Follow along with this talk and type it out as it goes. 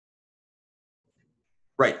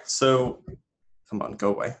Right, so, come on, go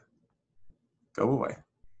away. Go away.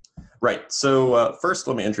 Right, so first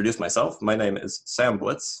let me introduce myself. My name is Sam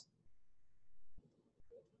Blitz.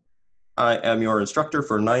 I am your instructor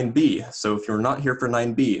for 9B, so if you're not here for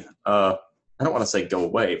 9B, I don't want to say go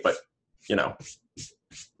away, but, you know,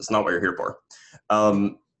 it's not what you're here for.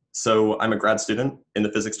 So I'm a grad student in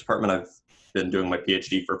the physics department. I've been doing my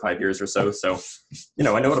PhD for 5 years or so, you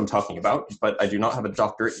know, I know what I'm talking about, but I do not have a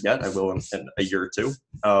doctorate yet. I will in a year or two.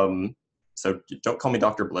 So don't call me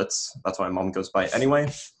Dr. Blitz. That's what my mom goes by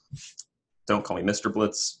anyway. Don't call me Mr.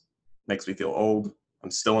 Blitz. Makes me feel old.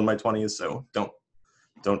 I'm still in my 20s, so don't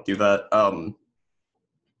do that.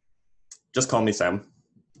 Just call me Sam.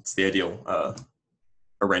 It's the ideal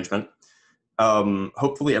arrangement.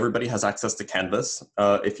 Hopefully everybody has access to Canvas.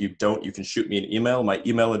 If you don't, you can shoot me an email. My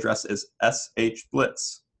email address is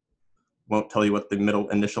shblitz. Won't tell you what the middle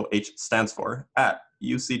initial H stands for, at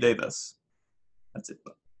UC Davis. That's it,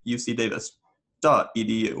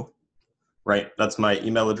 ucdavis.edu. Right, that's my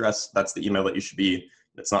email address. That's the email that you should be,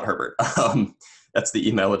 it's not Herbert. That's the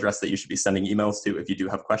email address that you should be sending emails to if you do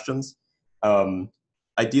have questions.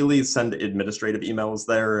 Ideally, send administrative emails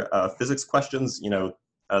there. Physics questions, you know,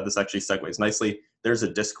 this actually segues nicely. There's a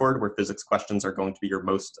Discord where physics questions are going to be your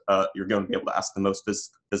most, you're going to be able to ask the most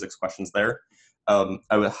physics questions there.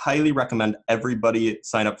 I would highly recommend everybody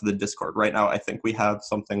sign up for the Discord. Right now, I think we have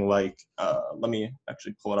something like, let me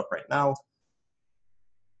actually pull it up right now.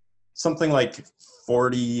 Something like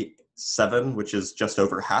 47, which is just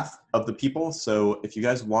over half of the people. So if you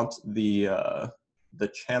guys want the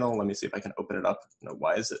channel, let me see if I can open it up. No,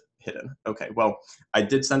 why is it hidden? Okay, well, I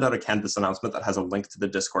did send out a Canvas announcement that has a link to the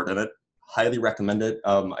Discord in it. Highly recommend it.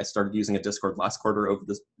 I started using a Discord last quarter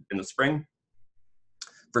in the spring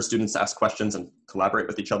for students to ask questions and collaborate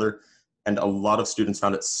with each other. And a lot of students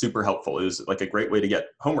found it super helpful. It was like a great way to get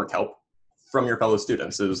homework help from your fellow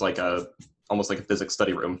students. It was like almost like a physics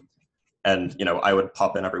study room. And, you know, I would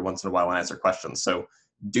pop in every once in a while and answer questions. So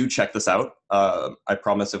do check this out. I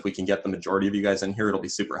promise if we can get the majority of you guys in here, it'll be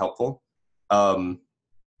super helpful. So,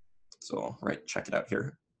 right, check it out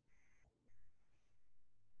here.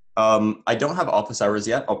 I don't have office hours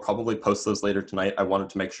yet. I'll probably post those later tonight. I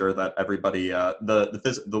wanted to make sure that everybody,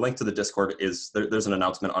 the link to the Discord is, there's an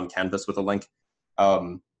announcement on Canvas with a link.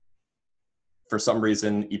 For some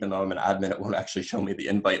reason, even though I'm an admin, it won't actually show me the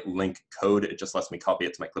invite link code. It just lets me copy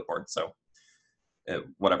it to my clipboard. So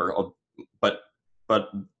whatever, but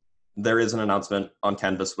there is an announcement on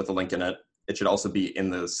Canvas with a link in it. It should also be in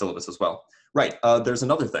the syllabus as well. Right, there's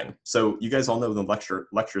another thing. So you guys all know the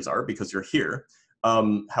lectures are because you're here.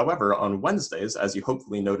 However, on Wednesdays, as you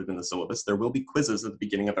hopefully noted in the syllabus, there will be quizzes at the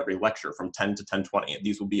beginning of every lecture from 10 to 10:20.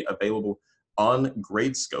 These will be available on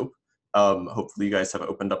Gradescope. Hopefully you guys have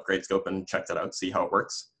opened up Gradescope and checked it out, see how it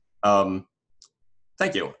works.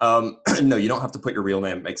 Thank you. No, you don't have to put your real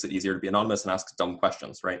name. It makes it easier to be anonymous and ask dumb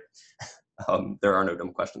questions, right? There are no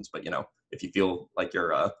dumb questions, but you know, if you feel like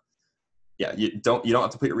you're, yeah, you don't have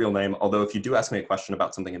to put your real name. Although if you do ask me a question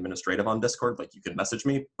about something administrative on Discord, like you can message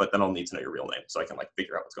me, but then I'll need to know your real name so I can like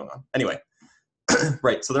figure out what's going on. Anyway,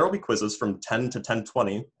 right, so there will be quizzes from 10 to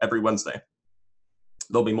 10:20 every Wednesday.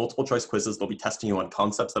 There'll be multiple choice quizzes. They'll be testing you on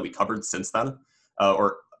concepts that we covered since then,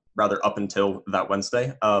 or rather up until that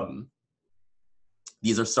Wednesday.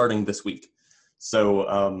 These are starting this week.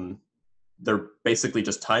 So they're basically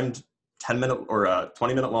just timed 10-minute or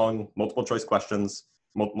 20-minute long, multiple choice questions,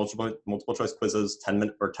 multiple choice quizzes,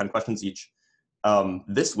 10 questions each.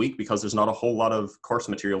 This week, because there's not a whole lot of course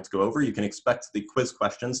material to go over, you can expect the quiz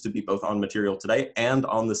questions to be both on material today and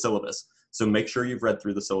on the syllabus. So make sure you've read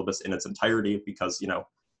through the syllabus in its entirety because, you know,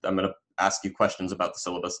 I'm going to ask you questions about the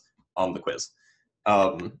syllabus on the quiz.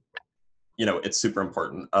 You know, it's super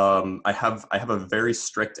important. I have a very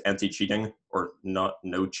strict anti-cheating or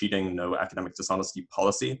no cheating, no academic dishonesty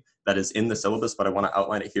policy that is in the syllabus, but I want to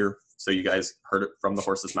outline it here so you guys heard it from the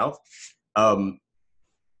horse's mouth. The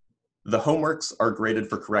homeworks are graded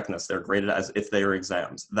for correctness. They're graded as if they are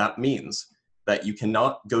exams. That means that you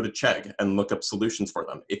cannot go to Chegg and look up solutions for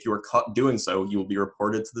them. If you are caught doing so, you will be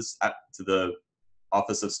reported to the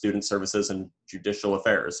Office of Student Services and Judicial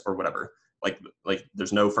Affairs or whatever. Like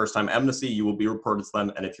there's no first-time amnesty. You will be reported to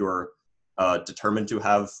them, and if you are determined to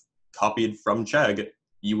have copied from Chegg,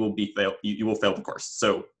 you will fail the course.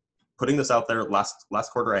 So, putting this out there,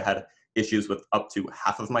 last quarter I had issues with up to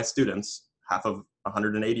half of my students, half of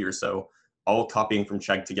 180 or so, all copying from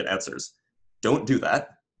Chegg to get answers. Don't do that.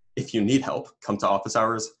 If you need help, come to office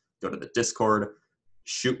hours, go to the Discord,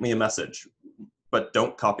 shoot me a message, but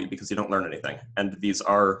don't copy because you don't learn anything. And these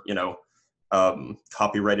are, you know,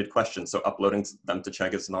 copyrighted questions. So uploading them to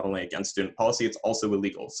Chegg is not only against student policy, it's also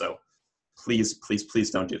illegal. So Please, please, please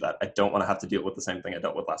don't do that. I don't want to have to deal with the same thing I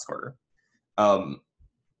dealt with last quarter.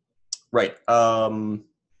 Right.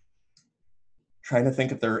 Trying to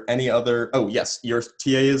think if there are any other, oh yes, your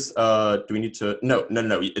TAs, do we need to, no,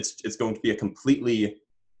 it's going to be a completely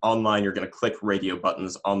online, you're going to click radio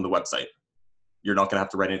buttons on the website. You're not going to have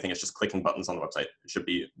to write anything, it's just clicking buttons on the website. It should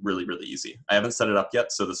be really, really easy. I haven't set it up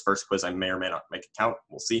yet, so this first quiz I may or may not make it count,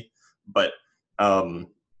 we'll see. But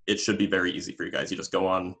it should be very easy for you guys. You just go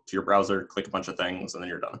on to your browser, click a bunch of things, and then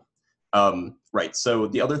you're done. Right, so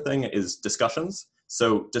the other thing is discussions.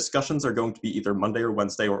 So discussions are going to be either Monday or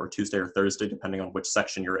Wednesday or Tuesday or Thursday, depending on which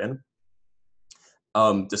section you're in.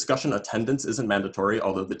 Discussion attendance isn't mandatory,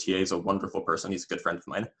 although the TA is a wonderful person. He's a good friend of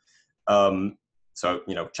mine. So,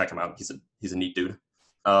 you know, check him out. He's a neat dude.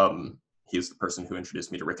 He was the person who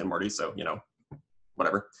introduced me to Rick and Morty, so, you know,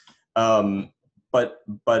 whatever. But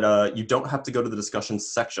you don't have to go to the discussion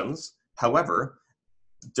sections. However,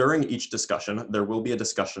 during each discussion, there will be a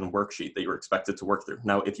discussion worksheet that you're expected to work through.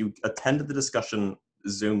 Now, if you attend the discussion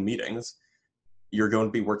Zoom meetings, you're going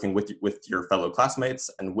to be working with your fellow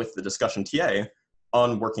classmates and with the discussion TA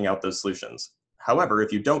on working out those solutions. However,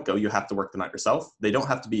 if you don't go, you have to work them out yourself. They don't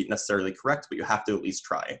have to be necessarily correct, but you have to at least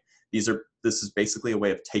try. This is basically a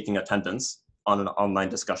way of taking attendance on an online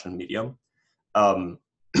discussion medium.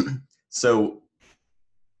 So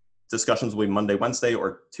discussions will be Monday, Wednesday,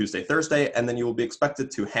 or Tuesday, Thursday, and then you will be expected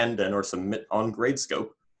to hand in or submit on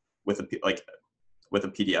Gradescope with a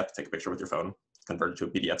PDF, take a picture with your phone, convert it to a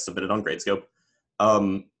PDF, submit it on Gradescope,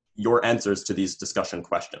 your answers to these discussion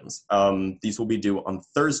questions. These will be due on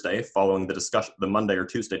Thursday following the Monday or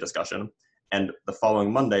Tuesday discussion, and the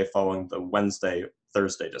following Monday following the Wednesday,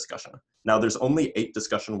 Thursday discussion. Now there's only 8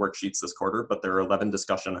 discussion worksheets this quarter, but there are 11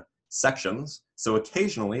 discussion sections. So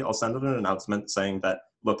occasionally I'll send out an announcement saying that,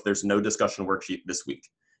 look, there's no discussion worksheet this week.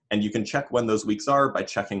 And you can check when those weeks are by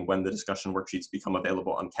checking when the discussion worksheets become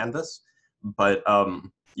available on Canvas. But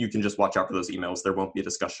you can just watch out for those emails. There won't be a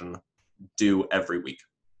discussion due every week.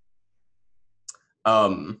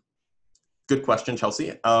 Good question,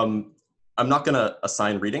 Chelsea. I'm not going to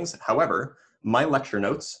assign readings. However, my lecture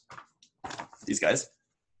notes, these guys,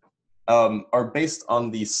 are based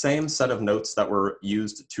on the same set of notes that were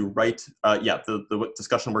used to write, the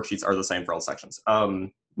discussion worksheets are the same for all sections.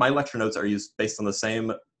 My lecture notes are used based on the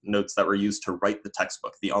same notes that were used to write the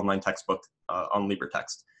textbook, the online textbook on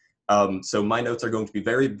LibreText. So my notes are going to be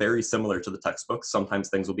very, very similar to the textbook. Sometimes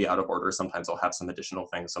things will be out of order. Sometimes I'll have some additional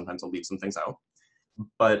things. Sometimes I'll leave some things out.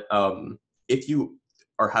 But if you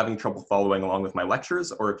are having trouble following along with my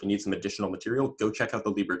lectures, or if you need some additional material, go check out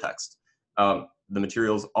the LibreText. The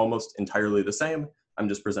material is almost entirely the same. I'm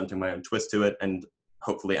just presenting my own twist to it and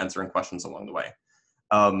hopefully answering questions along the way.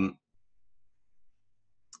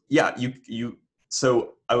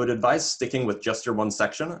 So I would advise sticking with just your one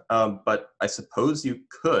section, but I suppose you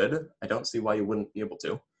could. I don't see why you wouldn't be able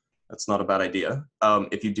to. That's not a bad idea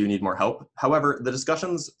if you do need more help. However, the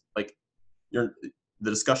discussions, the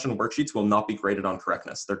discussion worksheets will not be graded on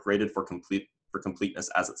correctness. They're graded for completeness,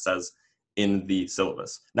 as it says in the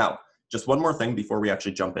syllabus. Now, just one more thing before we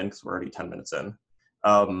actually jump in, because we're already 10 minutes in.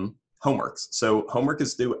 Homeworks. So homework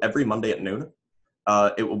is due every Monday at noon.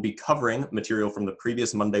 It will be covering material from the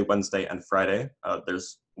previous Monday, Wednesday, and Friday.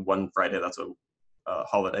 There's one Friday that's a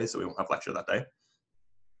holiday, so we won't have lecture that day.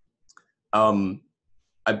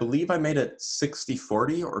 I believe I made it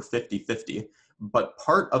 60-40 or 50-50, but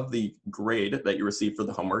part of the grade that you receive for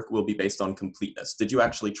the homework will be based on completeness. Did you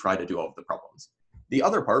actually try to do all of the problems? The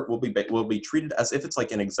other part will be treated as if it's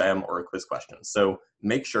like an exam or a quiz question. So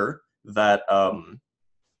make sure that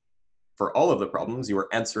for all of the problems, you are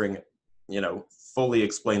answering, fully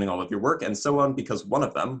explaining all of your work and so on, because one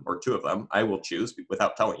of them, or two of them, I will choose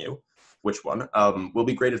without telling you which one, will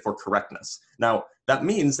be graded for correctness. Now, that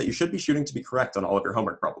means that you should be shooting to be correct on all of your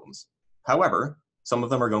homework problems. However, some of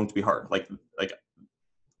them are going to be hard. Like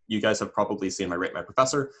you guys have probably seen my Rate My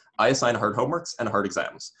Professor. I assign hard homeworks and hard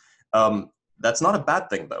exams. That's not a bad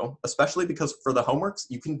thing though, especially because for the homeworks,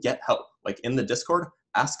 you can get help. Like in the Discord,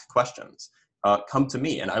 ask questions. Come to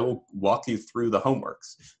me and I will walk you through the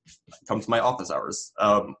homeworks. Come to my office hours,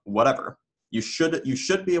 whatever. You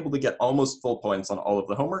should be able to get almost full points on all of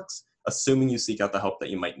the homeworks, assuming you seek out the help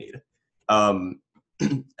that you might need.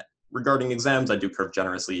 Regarding exams, I do curve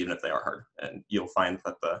generously, even if they are hard. And you'll find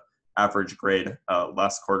that the average grade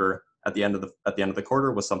last quarter at the end of the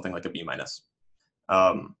quarter was something like a B-.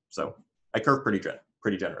 So I curve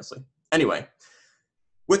pretty generously. Anyway,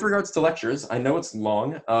 with regards to lectures, I know it's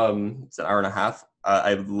long. It's an hour and a half.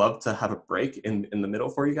 I'd love to have a break in the middle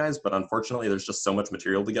for you guys, but unfortunately, there's just so much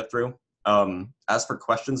material to get through. As for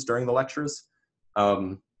questions during the lectures,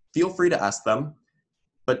 feel free to ask them.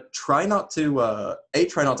 but try not to,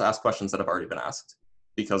 try not to ask questions that have already been asked,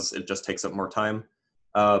 because it just takes up more time.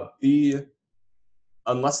 B,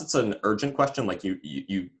 unless it's an urgent question, like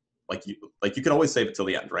you can always save it till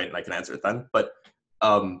the end, right? And I can answer it then. But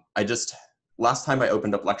last time I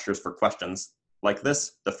opened up lectures for questions like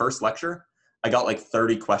this, the first lecture, I got like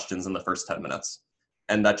 30 questions in the first 10 minutes.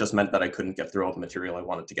 And that just meant that I couldn't get through all the material I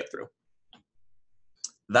wanted to get through.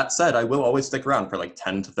 That said, I will always stick around for like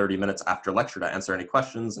 10 to 30 minutes after lecture to answer any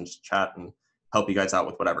questions and just chat and help you guys out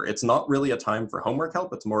with whatever. It's not really a time for homework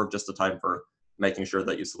help. It's more of just a time for making sure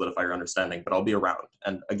that you solidify your understanding, but I'll be around.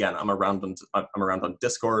 And again, I'm around on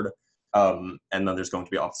Discord, and then there's going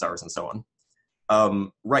to be office hours and so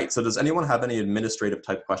on. Right, so does anyone have any administrative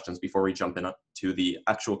type questions before we jump in to the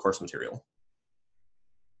actual course material?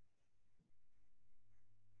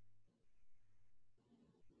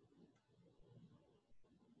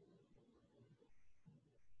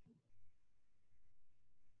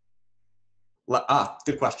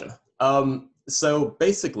 Good question. So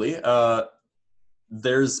basically,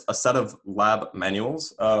 there's a set of lab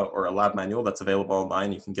manuals, or a lab manual that's available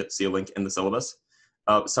online. You can see a link in the syllabus.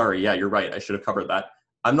 Sorry, yeah, you're right. I should have covered that.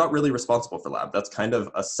 I'm not really responsible for lab. That's kind of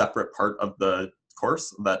a separate part of the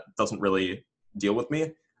course that doesn't really deal with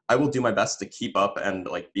me. I will do my best to keep up and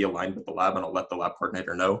like be aligned with the lab, and I'll let the lab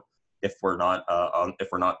coordinator know if we're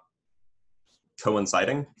not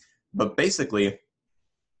coinciding. But basically,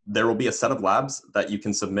 there will be a set of labs that you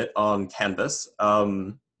can submit on Canvas.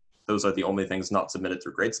 Those are the only things not submitted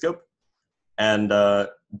through Gradescope. And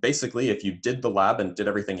basically, if you did the lab and did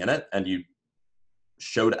everything in it and you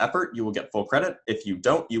showed effort, you will get full credit. If you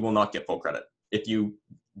don't, you will not get full credit. If you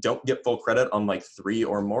don't get full credit on like 3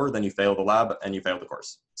 or more, then you fail the lab and you fail the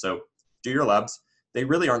course. So do your labs. They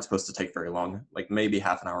really aren't supposed to take very long, like maybe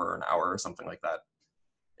half an hour or an hour or something like that.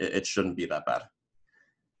 It shouldn't be that bad.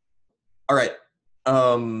 All right.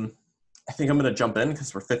 I think I'm going to jump in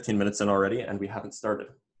because we're 15 minutes in already and we haven't started.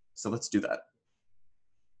 So let's do that.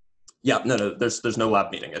 Yeah, no, there's no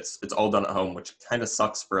lab meeting. It's all done at home, which kind of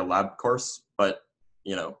sucks for a lab course, but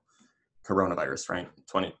you know, coronavirus, right?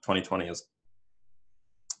 2020 is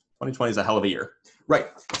a hell of a year. Right,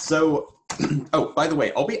 so, oh, by the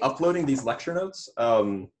way, I'll be uploading these lecture notes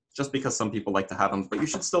just because some people like to have them, but you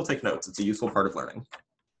should still take notes. It's a useful part of learning.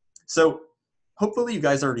 So hopefully you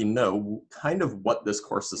guys already know kind of what this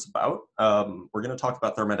course is about. We're going to talk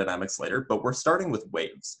about thermodynamics later, but we're starting with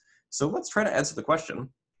waves. So let's try to answer the question,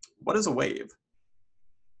 what is a wave?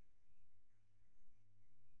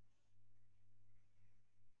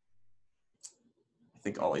 I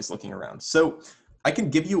think Ollie's looking around. So I can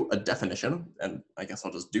give you a definition, and I guess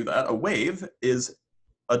I'll just do that. A wave is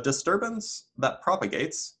a disturbance that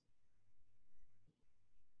propagates.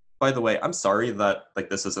 By the way, I'm sorry that like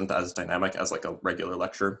this isn't as dynamic as like a regular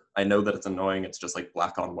lecture. I know that it's annoying. It's just like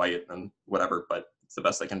black on white and whatever, but it's the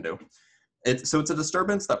best I can do. So it's a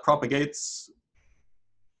disturbance that propagates.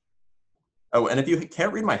 Oh, and if you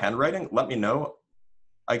can't read my handwriting, let me know.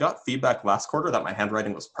 I got feedback last quarter that my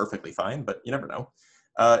handwriting was perfectly fine, but you never know.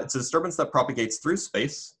 It's a disturbance that propagates through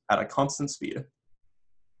space at a constant speed.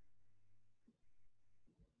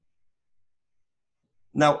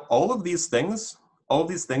 Now, all of these things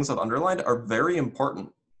I've underlined are very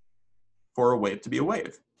important for a wave to be a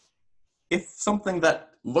wave. If something that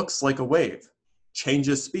looks like a wave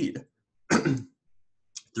changes speed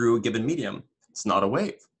through a given medium, it's not a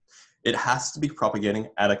wave. It has to be propagating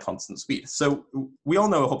at a constant speed. So we all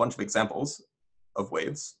know a whole bunch of examples of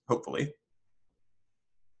waves, hopefully.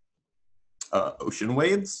 Ocean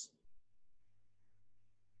waves.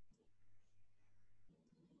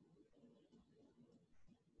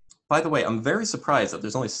 By the way, I'm very surprised that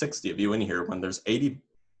there's only 60 of you in here when there's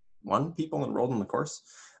 81 people enrolled in the course.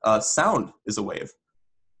 Sound is a wave.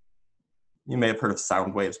 You may have heard of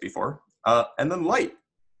sound waves before. And then light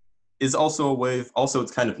is also a wave. Also,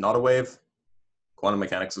 it's kind of not a wave. Quantum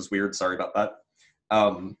mechanics is weird, sorry about that.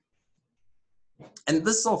 And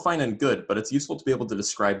this is all fine and good, but it's useful to be able to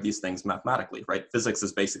describe these things mathematically, right? Physics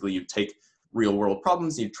is basically you take real world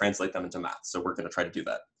problems, you translate them into math. So we're going to try to do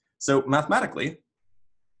that. So mathematically,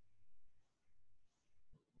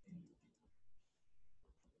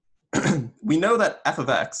 we know that f of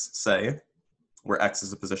x, say, where x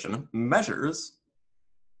is a position, measures,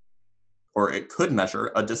 or it could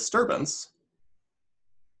measure, a disturbance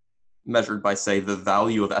measured by, say, the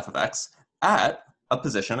value of f of x at a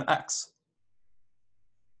position x.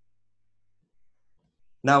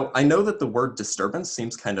 Now, I know that the word disturbance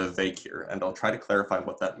seems kind of vague here, and I'll try to clarify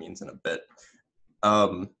what that means in a bit.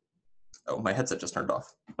 Oh, my headset just turned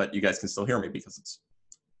off, but you guys can still hear me because it's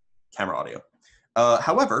camera audio.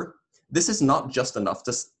 However, this is not just enough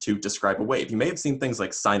to describe a wave. You may have seen things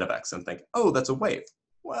like sine of x and think, oh, that's a wave.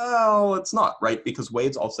 Well, it's not, right? Because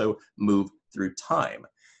waves also move through time.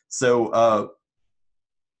 So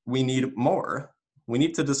we need more. We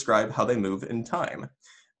need to describe how they move in time.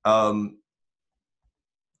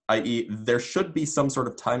 I.e., there should be some sort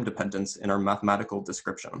of time dependence in our mathematical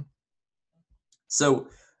description. So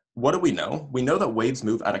what do we know? We know that waves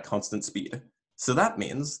move at a constant speed. So that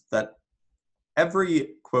means that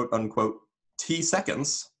every quote unquote t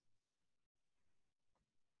seconds,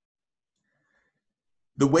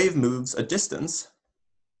 the wave moves a distance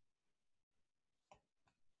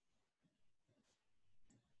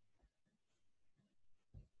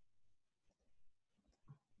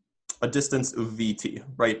vt,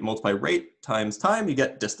 right? Multiply rate times time, you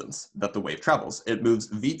get distance that the wave travels. It moves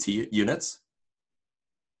vt units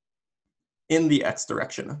in the x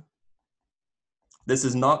direction. This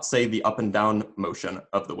is not, say, the up and down motion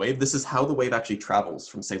of the wave. This is how the wave actually travels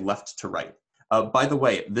from, say, left to right. By the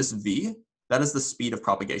way, this v, that is the speed of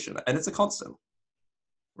propagation, and it's a constant,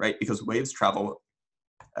 right? Because waves travel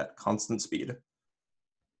at constant speed.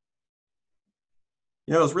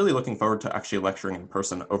 You know, I was really looking forward to actually lecturing in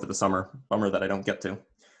person over the summer. Bummer that I don't get to.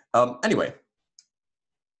 Anyway,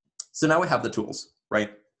 so now we have the tools,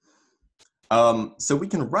 right? So we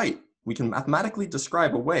can mathematically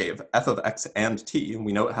describe a wave, f of x and t, and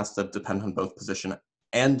we know it has to depend on both position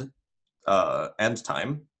and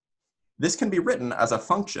time. This can be written as a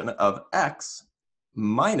function of x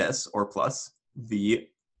minus or plus v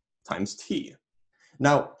times t.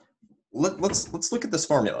 Now, let's look at this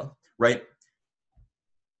formula, right?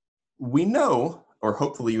 We know, or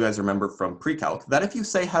hopefully you guys remember from pre-calc, that if you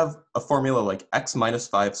say have a formula like x minus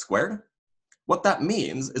 5 squared, what that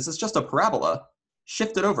means is it's just a parabola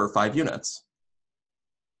shifted over 5 units,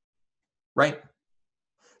 right?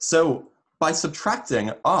 So by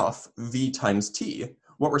subtracting off v times t,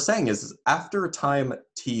 what we're saying is after time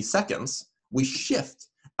t seconds, we shift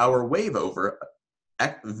our wave over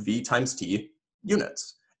v times t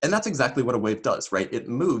units. And that's exactly what a wave does, right? It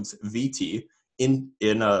moves vt in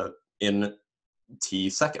t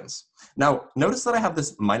seconds. Now, notice that I have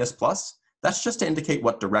this minus plus. That's just to indicate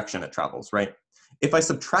what direction it travels, right? If I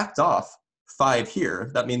subtract off 5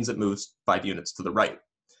 here, that means it moves 5 units to the right.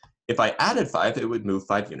 If I added 5, it would move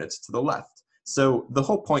 5 units to the left. So the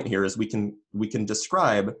whole point here is we can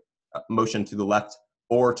describe motion to the left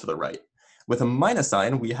or to the right. With a minus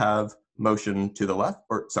sign, we have motion to the left,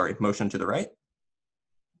 or sorry, motion to the right.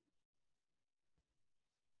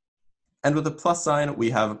 And with a plus sign,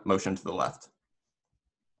 we have motion to the left.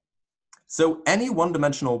 So any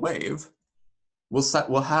one-dimensional wave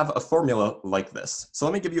will have a formula like this. So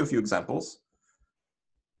let me give you a few examples.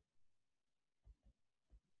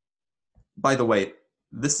 By the way,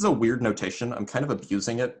 this is a weird notation. I'm kind of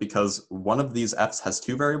abusing it because one of these f's has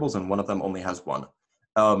 2 variables and one of them only has 1.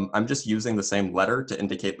 I'm just using the same letter to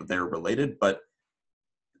indicate that they're related, but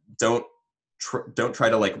don't try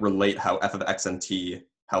to like relate how f of x and t,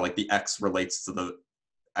 how like the x relates to the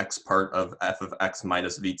x part of f of x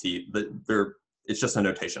minus vt. It's just a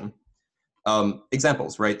notation.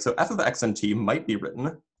 Examples, right? So f of x and t might be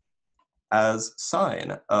written as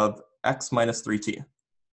sine of x minus 3t.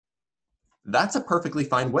 That's a perfectly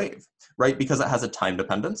fine wave, right? Because it has a time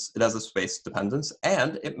dependence, it has a space dependence,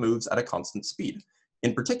 and it moves at a constant speed.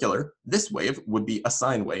 In particular, this wave would be a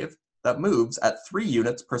sine wave that moves at 3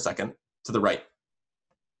 units per second to the right.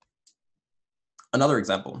 Another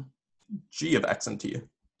example, g of x and t.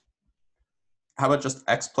 How about just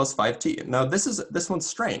x plus 5t? Now this one's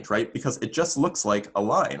strange, right? Because it just looks like a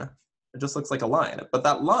line. It just looks like a line, but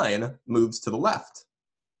that line moves to the left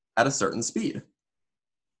at a certain speed.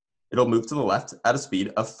 It'll move to the left at a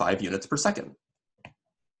speed of 5 units per second.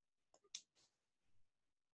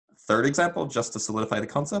 Third example, just to solidify the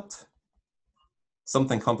concept,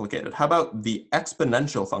 something complicated. How about the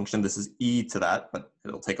exponential function? This is e to that, but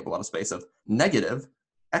it'll take up a lot of space, of negative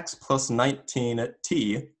x plus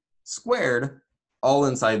 19t squared, all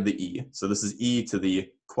inside the e. So this is e to the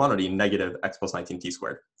quantity negative x plus 19t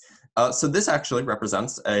squared. So this actually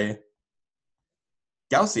represents a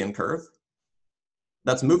Gaussian curve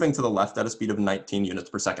that's moving to the left at a speed of 19 units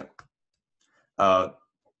per second.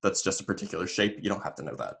 That's just a particular shape. You don't have to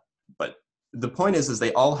know that. But the point is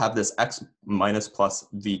they all have this x minus plus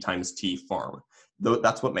v times t form.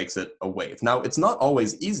 That's what makes it a wave. Now, it's not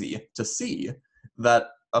always easy to see that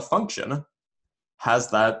a function has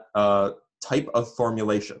that type of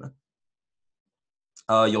formulation.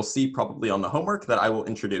 You'll see probably on the homework that I will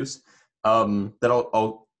introduce that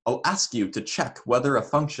I'll ask you to check whether a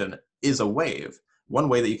function is a wave. One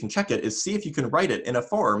way that you can check it is see if you can write it in a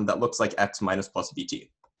form that looks like x minus plus vt.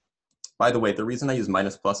 By the way, the reason I use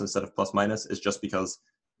minus plus instead of plus minus is just because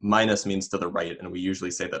minus means to the right, and we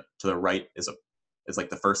usually say that to the right is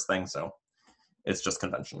like the first thing, so it's just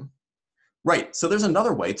convention. Right, so there's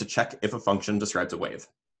another way to check if a function describes a wave.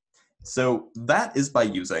 So that is by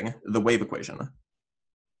using the wave equation.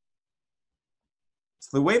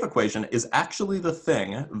 So the wave equation is actually the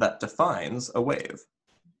thing that defines a wave.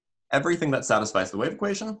 Everything that satisfies the wave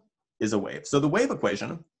equation is a wave. So the wave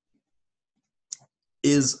equation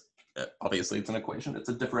is, obviously it's an equation, it's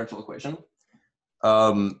a differential equation.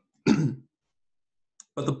 But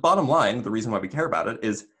the bottom line, the reason why we care about it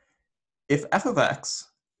is if f of x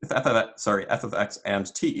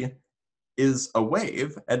and t is a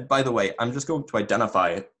wave, and by the way, I'm just going to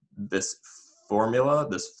identify this formula,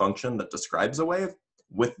 this function that describes a wave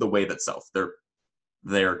with the wave itself.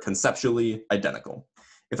 They're conceptually identical.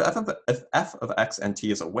 If f of x and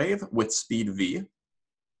t is a wave with speed v,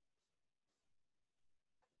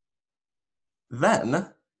 then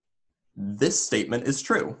this statement is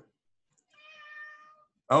true.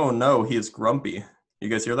 Oh no, he is grumpy. You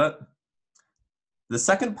guys hear that? The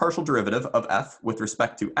second partial derivative of f with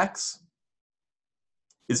respect to x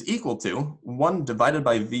is equal to 1 divided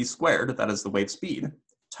by v squared, that is the wave speed,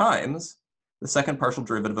 times the second partial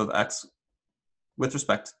derivative of x with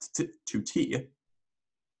respect to t. Do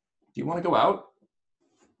you want to go out?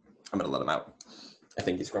 I'm going to let him out. I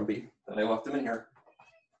think he's grumpy that I left him in here.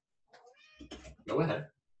 Go ahead.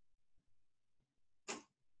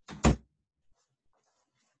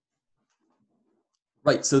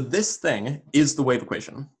 Right, so this thing is the wave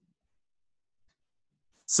equation.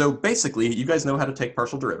 So basically, you guys know how to take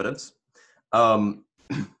partial derivatives. You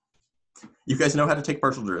guys know how to take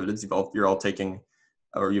partial derivatives. You've all taken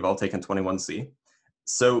 21C.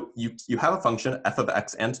 So you have a function f of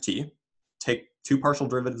x and t. Take two partial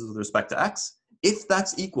derivatives with respect to x. If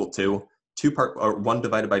that's equal to 1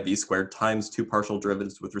 divided by v squared times two partial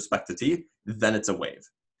derivatives with respect to t, then it's a wave.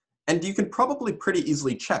 And you can probably pretty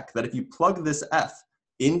easily check that if you plug this f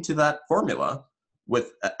into that formula,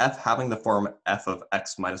 with f having the form f of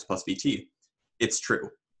x minus plus vt, it's true.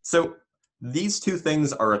 So these two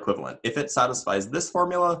things are equivalent. If it satisfies this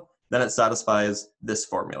formula, then it satisfies this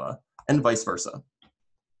formula, and vice versa.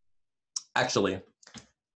 Actually,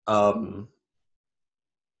 a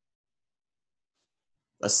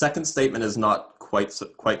second statement is not quite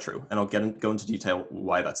true, and I'll go into detail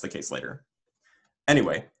why that's the case later.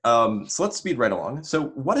 Anyway, so let's speed right along. So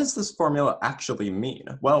what does this formula actually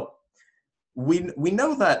mean? Well, we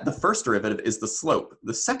know that the first derivative is the slope.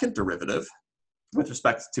 The second derivative, with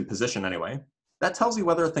respect to position anyway, that tells you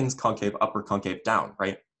whether a thing's concave up or concave down,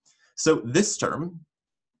 right? So this term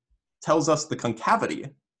tells us the concavity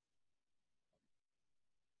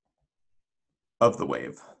of the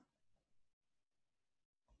wave.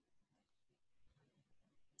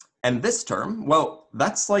 And this term, well,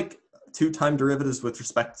 that's like two derivatives with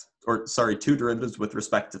respect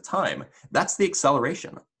to time. That's the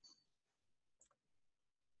acceleration.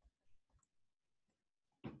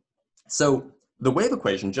 So the wave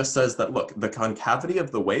equation just says that, look, the concavity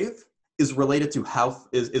of the wave is related to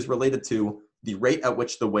related to the rate at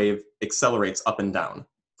which the wave accelerates up and down,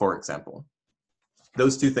 for example.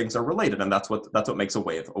 Those two things are related, and that's what makes a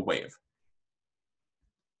wave a wave.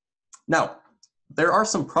 Now, there are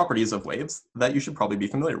some properties of waves that you should probably be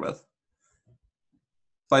familiar with.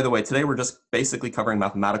 By the way, today we're just basically covering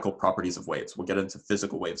mathematical properties of waves. We'll get into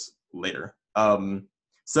physical waves later.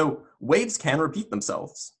 So waves can repeat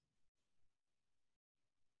themselves.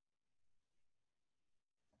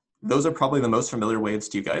 Those are probably the most familiar waves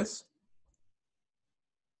to you guys.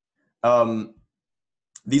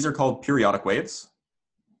 These are called periodic waves.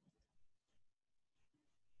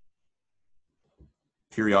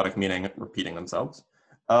 Periodic meaning repeating themselves.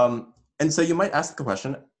 And so you might ask the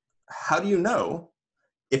question, how do you know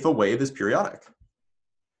if a wave is periodic?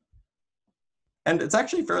 And it's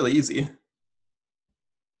actually fairly easy.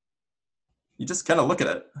 You just kind of look at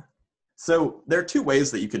it. So there are two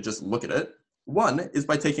ways that you could just look at it. One is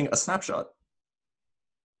by taking a snapshot.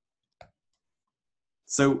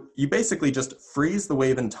 So you basically just freeze the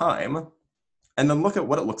wave in time and then look at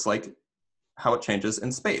what it looks like, how it changes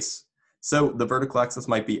in space. So the vertical axis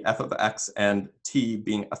might be f of x and t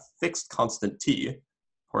being a fixed constant t,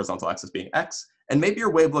 horizontal axis being x, and maybe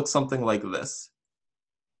your wave looks something like this.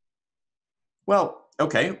 Well,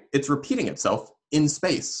 okay, it's repeating itself in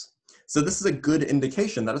space. So this is a good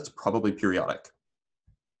indication that it's probably periodic.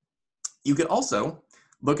 You could also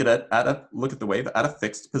look at it look at the wave at a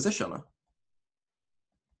fixed position.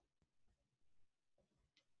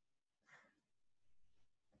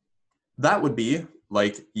 That would be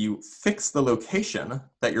like you fix the location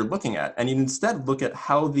that you're looking at, and you instead look at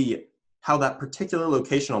how the how that particular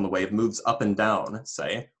location on the wave moves up and down,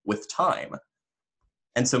 say, with time.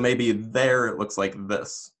 And so maybe there it looks like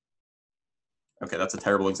this. Okay, that's a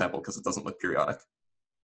terrible example because it doesn't look periodic.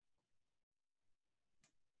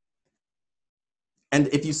 And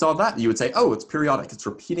if you saw that, you would say, oh, it's periodic. It's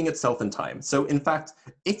repeating itself in time. So in fact,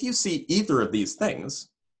 if you see either of these things,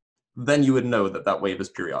 then you would know that that wave is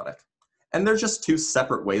periodic. And they're just two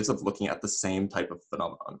separate ways of looking at the same type of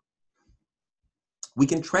phenomenon. We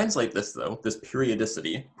can translate this, though, this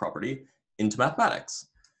periodicity property, into mathematics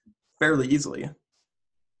fairly easily.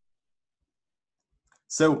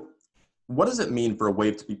 So what does it mean for a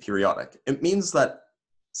wave to be periodic? It means that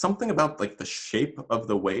something about like the shape of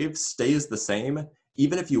the wave stays the same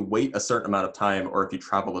even if you wait a certain amount of time or if you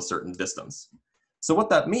travel a certain distance. So what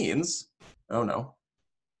that means, oh no,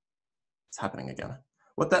 it's happening again.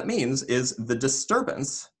 What that means is the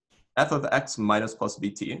disturbance, f of x minus plus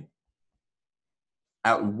vt,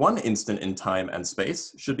 at one instant in time and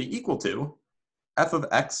space should be equal to f of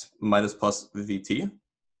x minus plus vt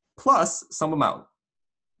plus some amount.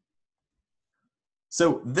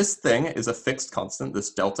 So this thing is a fixed constant,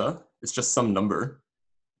 this delta, it's just some number.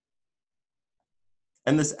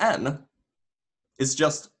 And this n is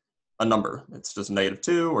just a number. It's just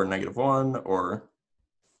 -2 or -1 or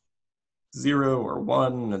 0 or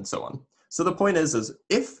 1 and so on. So the point is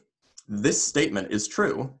if this statement is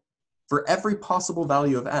true for every possible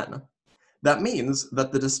value of n, that means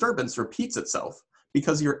that the disturbance repeats itself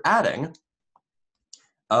because you're adding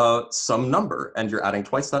some number, and you're adding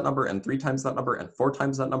twice that number and 3 times that number and 4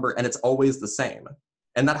 times that number, and it's always the same.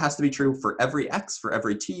 And that has to be true for every x, for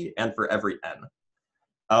every t, and for every n.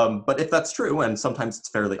 But if that's true, and sometimes it's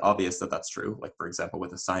fairly obvious that that's true, like for example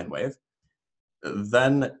with a sine wave,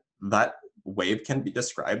 then that wave can be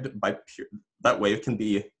described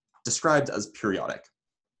as periodic.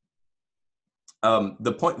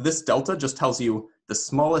 This delta just tells you the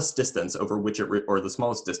smallest distance over which the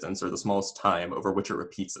smallest time over which it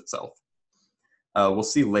repeats itself. We'll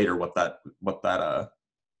see later what that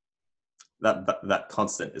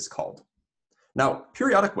constant is called. Now,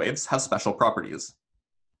 periodic waves have special properties,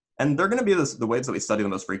 and they're going to be the waves that we study the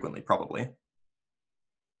most frequently, probably.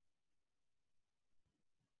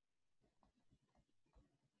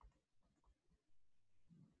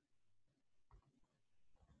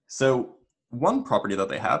 So one property that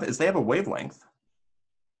they have is they have a wavelength.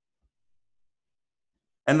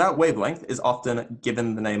 And that wavelength is often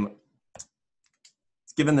given the name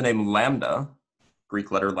lambda,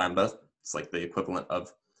 Greek letter lambda. It's like the equivalent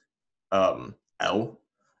of L.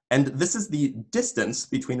 And this is the distance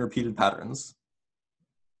between repeated patterns.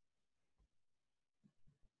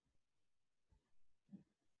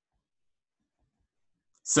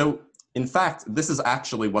 So in fact, this is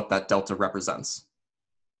actually what that delta represents.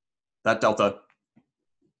 That delta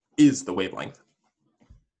is the wavelength.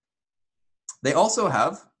 They also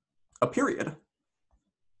have a period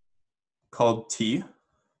called t.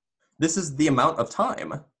 This is the amount of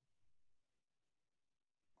time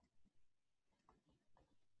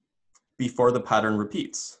before the pattern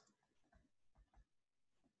repeats.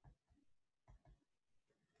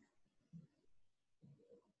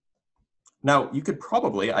 Now, you could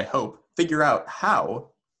probably, I hope, figure out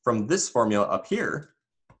how, from this formula up here,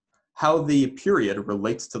 how the period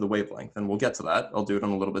relates to the wavelength, and we'll get to that. I'll do it in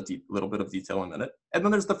a little bit of detail in a minute. And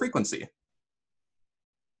then there's the frequency,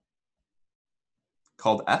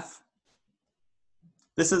 called f.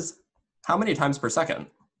 This is how many times per second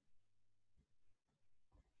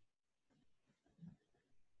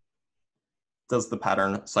does the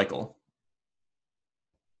pattern cycle,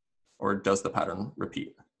 or does the pattern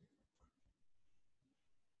repeat?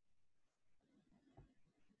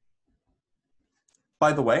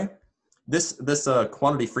 By the way, this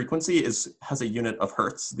quantity frequency has a unit of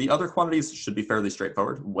hertz. The other quantities should be fairly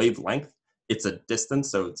straightforward. Wavelength, it's a distance,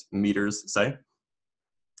 so it's meters, say.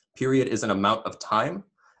 Period is an amount of time.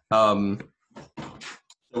 So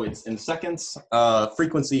it's in seconds.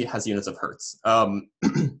 Frequency has units of hertz.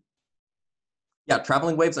 Yeah,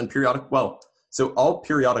 traveling waves and periodic, well, so all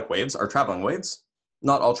periodic waves are traveling waves.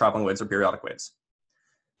 Not all traveling waves are periodic waves.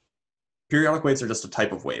 Periodic waves are just a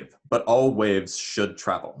type of wave, but all waves should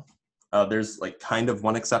travel. There's like kind of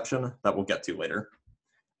one exception that we'll get to later.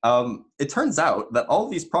 It turns out that all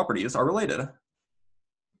of these properties are related.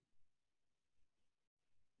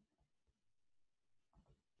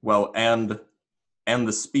 Well, and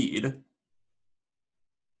the speed.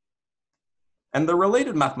 And they're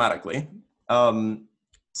related mathematically.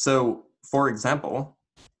 So for example,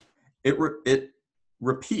 it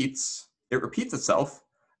repeats itself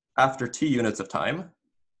after t units of time.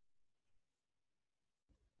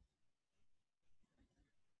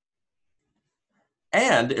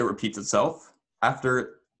 and it repeats itself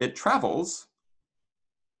after it travels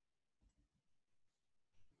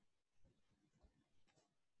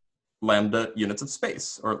lambda units of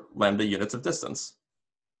space, or lambda units of distance.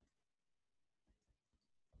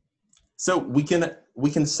 So we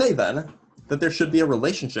can say then that there should be a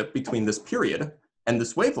relationship between this period and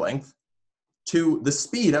this wavelength to the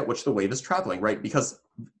speed at which the wave is traveling, right? Because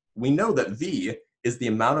we know that v is the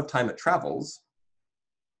amount of time it travels,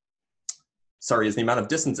 is the amount of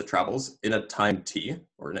distance it travels in a time t,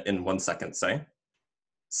 or in 1 second, say.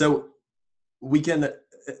 So we can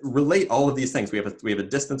relate all of these things. We have a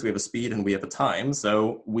distance, we have a speed, and we have a time.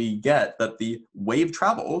 So we get that the wave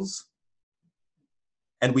travels,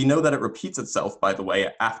 and we know that it repeats itself, by the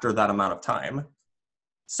way, after that amount of time.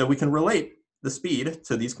 So we can relate the speed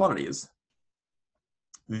to these quantities.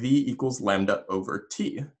 V equals lambda over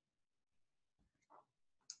t.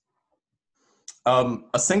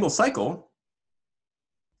 A single cycle,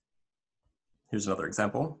 here's another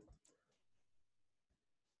example.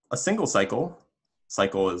 A single cycle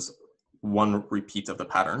is one repeat of the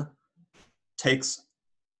pattern, takes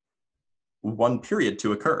 1 period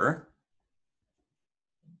to occur.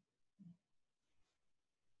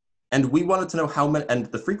 And we wanted to know how many, and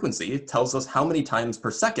the frequency tells us how many times per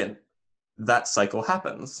second that cycle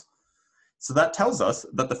happens. So that tells us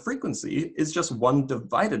that the frequency is just 1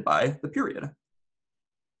 divided by the period.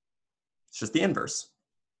 It's just the inverse.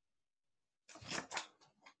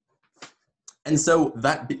 And so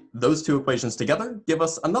those two equations together give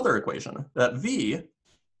us another equation, that V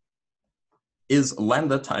is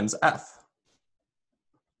lambda times F.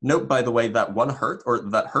 Note, by the way, that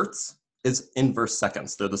that hertz is inverse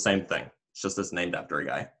seconds. They're the same thing. It's just it's named after a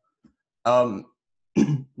guy.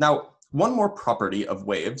 Now, one more property of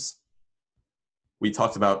waves. We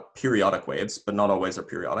talked about periodic waves, but not all waves are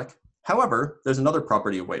periodic. However, there's another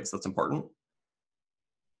property of waves that's important.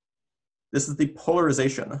 This is the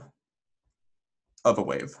polarization of a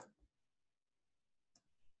wave.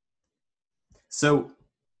 So,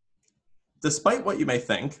 despite what you may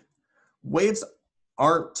think, waves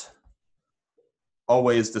aren't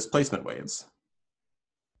always displacement waves.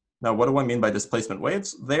 Now, what do I mean by displacement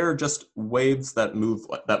waves? They're just waves that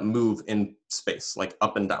move in space, like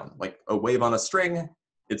up and down. Like a wave on a string,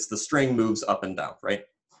 it's the string moves up and down, right?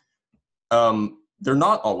 They're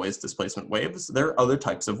not always displacement waves. There are other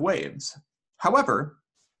types of waves. However,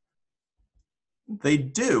 they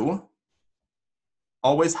do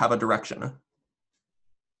always have a direction.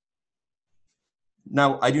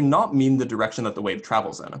 Now, I do not mean the direction that the wave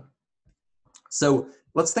travels in. So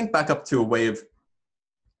let's think back up to a wave,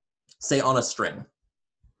 say on a string,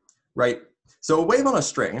 right? So a wave on a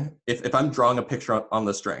string, if I'm drawing a picture on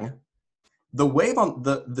the string, the wave on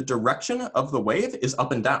the direction of the wave is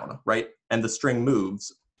up and down, right? And the string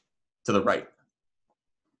moves to the right.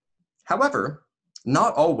 However,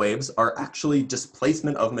 not all waves are actually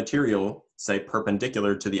displacement of material, say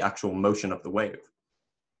perpendicular to the actual motion of the wave.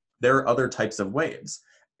 There are other types of waves.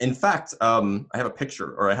 In fact, I have a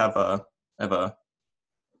picture, or I have a,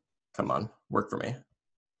 come on, work for me.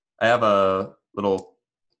 I have a little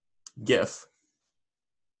GIF.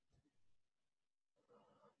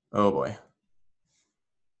 Oh boy.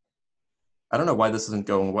 I don't know why this isn't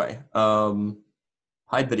going away.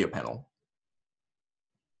 Hide video panel.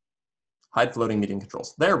 Hide floating meeting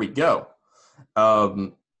controls. There we go.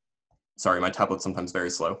 Sorry, my tablet's sometimes very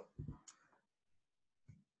slow.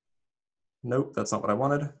 Nope, that's not what I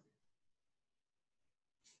wanted.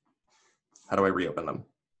 How do I reopen them?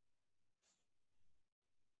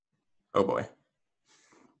 Oh boy.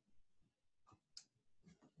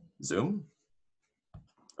 Zoom?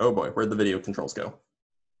 Oh boy, where'd the video controls go?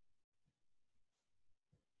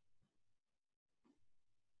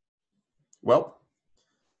 Well,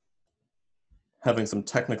 having some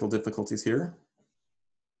technical difficulties here.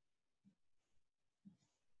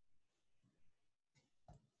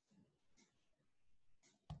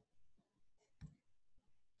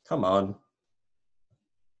 Come on.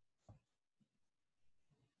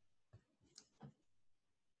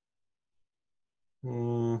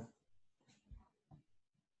 I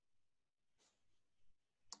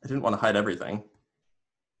didn't want to hide everything.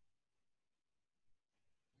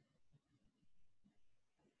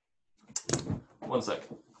 One sec.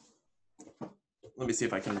 Let me see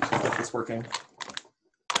if I can get this working.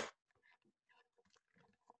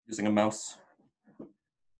 Using a mouse. To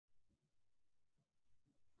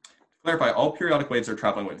clarify, all periodic waves are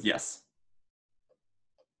traveling waves. Yes.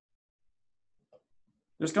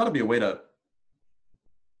 There's got to be a way to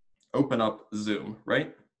open up Zoom,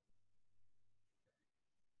 right?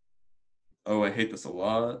 Oh, I hate this a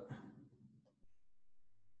lot.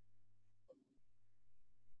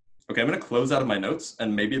 Okay, I'm going to close out of my notes,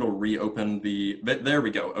 and maybe it'll reopen the... There we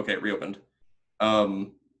go. Okay, it reopened.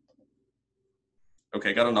 Okay,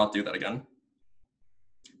 gotta not do that again.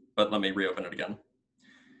 But let me reopen it again.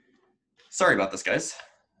 Sorry about this, guys.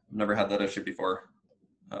 I've never had that issue before.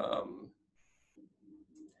 Well,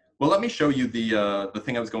 let me show you the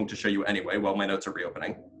thing I was going to show you anyway while my notes are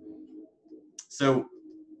reopening. So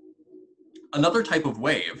another type of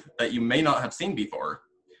wave that you may not have seen before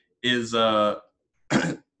is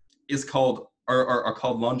called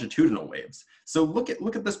longitudinal waves. So look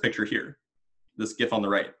at this picture here, this GIF on the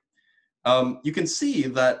right. You can see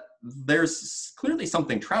that there's clearly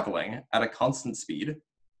something traveling at a constant speed,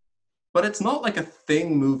 but it's not like a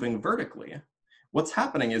thing moving vertically. What's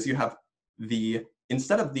happening is you have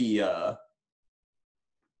instead of the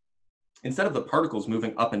particles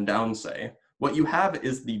moving up and down, say, what you have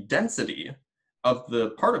is the density of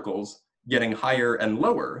the particles getting higher and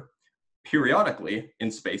lower periodically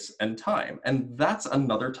in space and time. And that's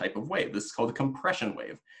another type of wave. This is called a compression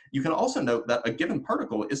wave. You can also note that a given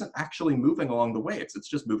particle isn't actually moving along the waves. It's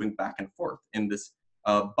just moving back and forth in this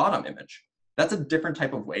bottom image. That's a different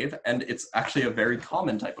type of wave, and it's actually a very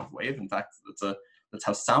common type of wave. In fact, that's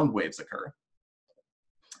how sound waves occur.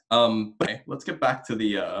 Okay, let's get back to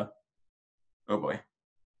the, oh boy.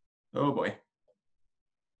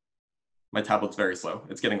 My tablet's very slow.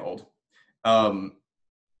 It's getting old.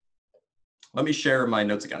 Let me share my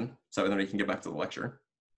notes again, so then we can get back to the lecture.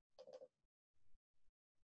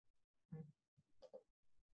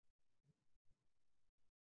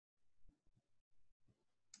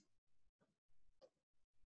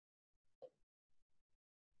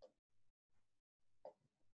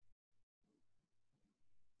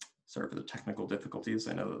 Sorry for the technical difficulties.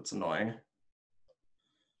 I know that's annoying.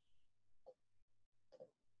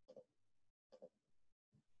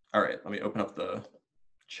 All right, let me open up the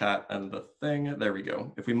chat and the thing. There we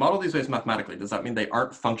go. If we model these waves mathematically, does that mean they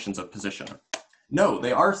aren't functions of position? No,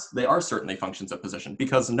 they are certainly functions of position,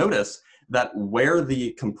 because notice that where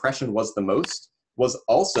the compression was the most was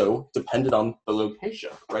also dependent on the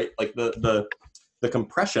location, right? Like the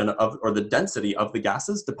compression of, or the density of the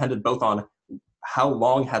gases depended both on how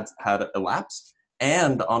long had elapsed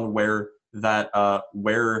and on where that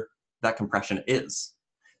compression is.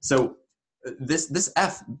 So this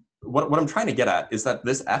F, what I'm trying to get at is that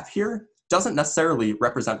this F here doesn't necessarily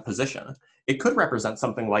represent position. It could represent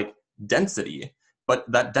something like density,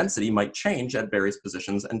 but that density might change at various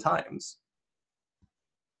positions and times.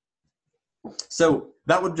 So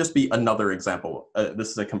that would just be another example. This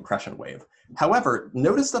is a compression wave. However,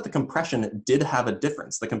 notice that the compression did have a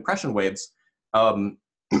difference. The compression waves,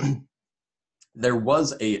 there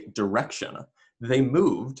was a direction. They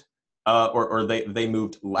moved, or they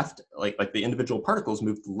moved left, like the individual particles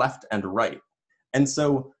moved left and right. And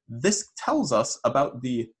so this tells us about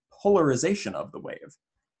the polarization of the wave.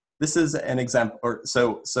 This is an example, or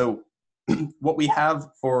so what we have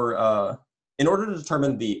for, in order to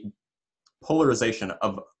determine the polarization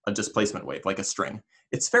of a displacement wave, like a string,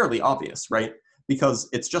 it's fairly obvious, right? Because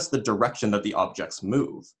it's just the direction that the objects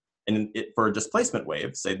move. And for a displacement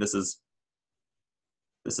wave, say this is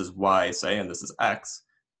y, say, and this is x,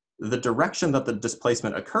 the direction that the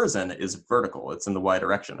displacement occurs in is vertical. It's in the y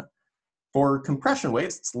direction. For compression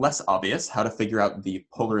waves, it's less obvious how to figure out the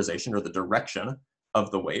polarization or the direction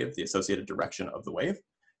of the wave, the associated direction of the wave.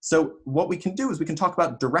 So what we can do is we can talk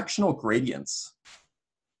about directional gradients.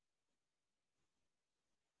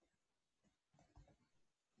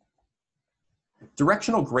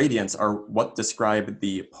 Directional gradients are what describe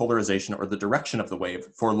the polarization or the direction of the wave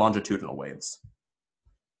for longitudinal waves.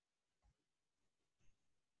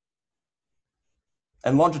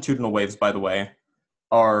 And longitudinal waves, by the way,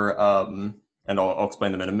 are, and I'll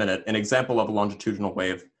explain them in a minute, an example of a longitudinal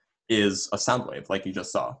wave is a sound wave, like you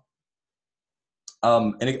just saw.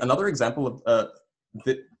 And another example of, how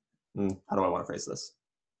do I want to phrase this?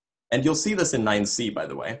 And you'll see this in 9C, by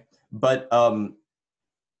the way, but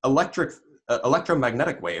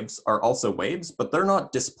electromagnetic waves are also waves, but they're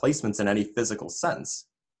not displacements in any physical sense.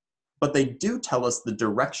 But they do tell us the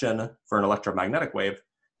direction for an electromagnetic wave.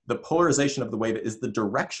 The polarization of the wave is the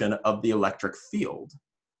direction of the electric field,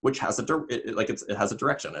 which has it has a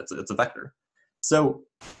direction. It's a vector. So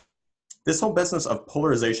this whole business of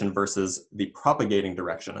polarization versus the propagating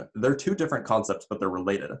direction, they're two different concepts, but they're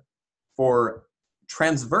related. For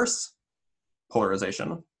transverse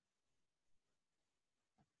polarization,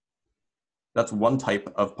 that's one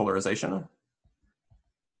type of polarization.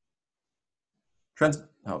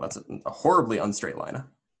 Oh, that's a horribly unstraight line.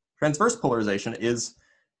 Transverse polarization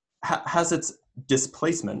has its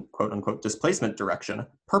displacement, quote unquote, displacement direction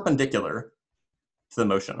perpendicular to the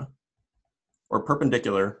motion, or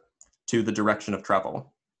perpendicular to the direction of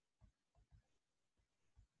travel.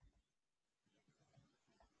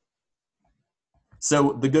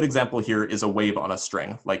 So the good example here is a wave on a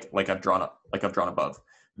string, like I've drawn above.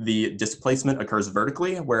 The displacement occurs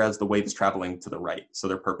vertically, whereas the wave is traveling to the right, so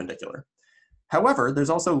they're perpendicular. However, there's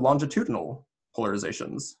also longitudinal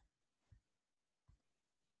polarizations.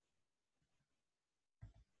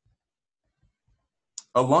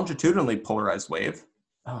 A longitudinally polarized wave,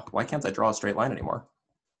 oh, why can't I draw a straight line anymore?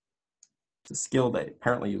 It's a skill that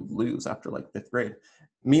apparently you lose after like 5th grade,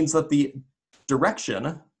 means that the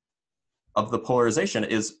direction of the polarization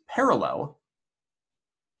is parallel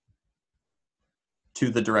to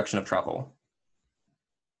the direction of travel.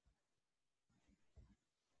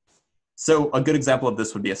 So a good example of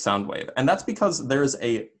this would be a sound wave. And that's because there's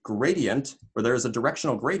a gradient, or there's a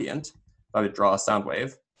directional gradient. If I would draw a sound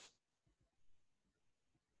wave.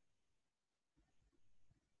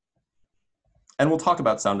 And we'll talk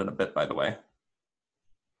about sound in a bit, by the way.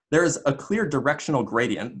 There is a clear directional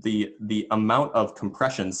gradient. The amount of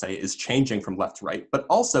compression, say, is changing from left to right, but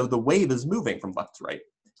also the wave is moving from left to right.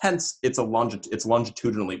 Hence, it's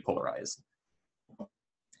longitudinally polarized.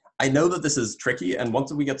 I know that this is tricky, and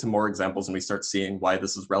once we get to more examples and we start seeing why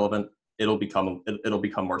this is relevant, it'll become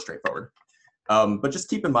more straightforward. But just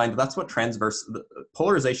keep in mind, that's what transverse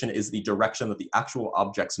polarization is, the direction that the actual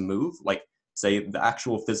objects move, like say the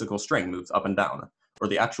actual physical string moves up and down, or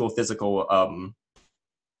the actual physical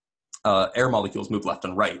air molecules move left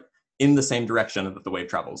and right in the same direction that the wave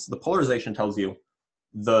travels. The polarization tells you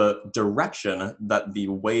the direction that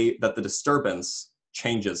the disturbance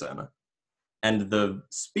changes in. And the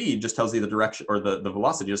speed just tells you the direction, or the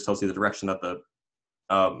velocity just tells you the direction that the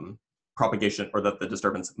propagation, or that the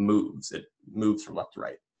disturbance moves. It moves from left to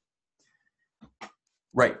right.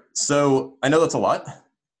 Right, so I know that's a lot.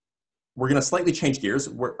 We're gonna slightly change gears.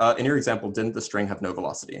 In your example, didn't the string have no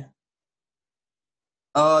velocity?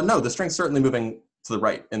 No, the string's certainly moving to the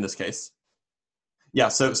right in this case. Yeah,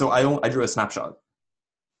 so I drew a snapshot.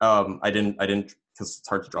 I didn't, because it's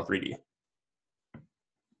hard to draw 3D.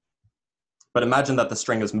 But imagine that the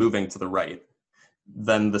string is moving to the right.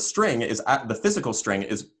 Then the string is the physical string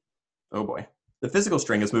is, oh boy, the physical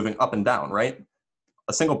string is moving up and down, right?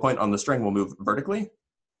 A single point on the string will move vertically,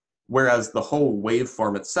 whereas the whole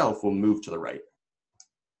waveform itself will move to the right.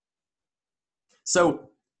 So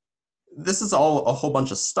this is all a whole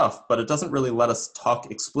bunch of stuff, but it doesn't really let us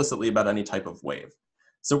talk explicitly about any type of wave.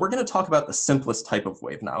 So we're going to talk about the simplest type of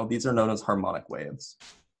wave now. These are known as harmonic waves.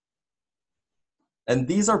 And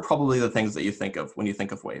these are probably the things that you think of when you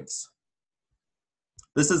think of waves.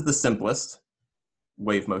 This is the simplest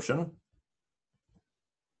wave motion.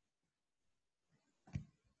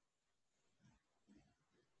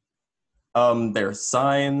 There's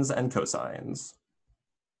sines and cosines.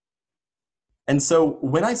 And so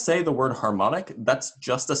when I say the word harmonic, that's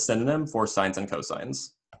just a synonym for sines and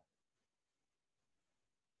cosines.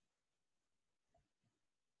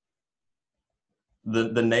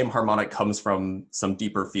 The name harmonic comes from some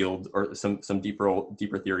deeper field, or some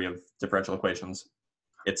deeper theory of differential equations.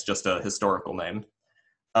 It's just a historical name.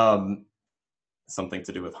 Something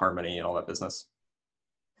to do with harmony and all that business.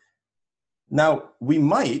 Now, we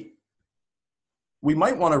might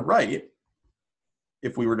want to write,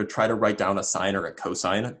 if we were to try to write down a sine or a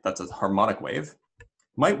cosine, that's a harmonic wave,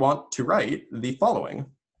 might want to write the following.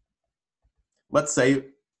 Let's say,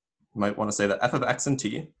 you might want to say that f of x and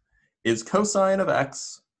t is cosine of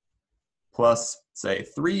x plus, say,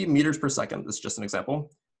 3 meters per second, this is just an example,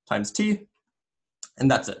 times t, and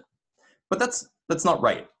that's it. But that's not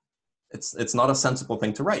right. It's not a sensible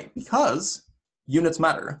thing to write, because units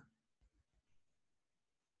matter.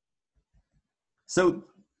 So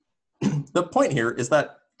the point here is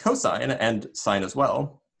that cosine, and sine as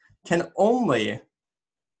well, can only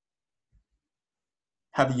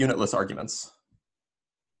have unitless arguments.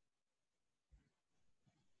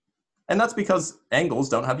 And that's because angles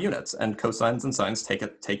don't have units, and cosines and sines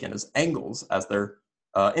take in as angles as their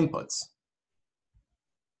inputs.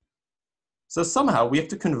 So somehow we have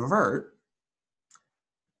to convert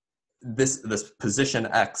this position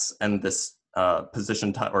x and this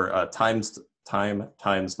position times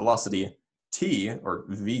velocity t, or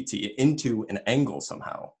vt, into an angle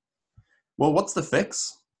somehow. Well, what's the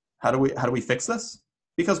fix? How do we fix this?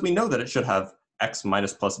 Because we know that it should have x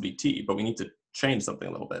minus plus vt, but we need to change something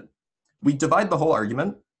a little bit. We divide the whole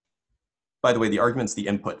argument. By the way, the argument's the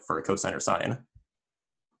input for a cosine or sine.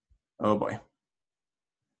 Oh boy.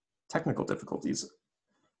 Technical difficulties.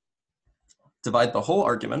 Divide the whole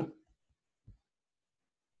argument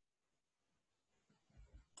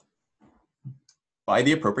by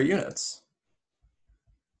the appropriate units.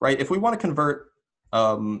 Right? If we want to convert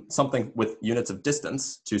something with units of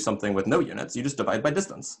distance to something with no units, you just divide by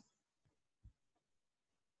distance.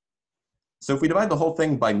 So if we divide the whole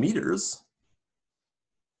thing by meters,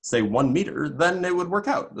 say 1 meter, then it would work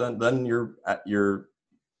out. Then you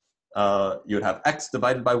would have x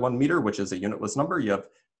divided by 1 meter, which is a unitless number. You have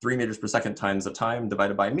 3 meters per second times the time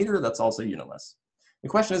divided by a meter. That's also unitless. The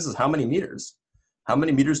question is how many meters? How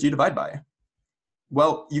many meters do you divide by?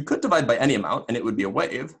 Well, you could divide by any amount and it would be a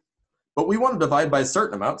wave, but we want to divide by a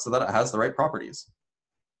certain amount so that it has the right properties.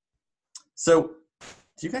 So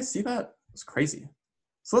do you guys see that? It's crazy.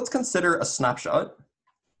 So let's consider a snapshot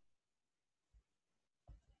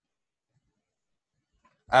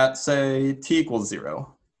at, say, t equals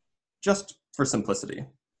 0, just for simplicity.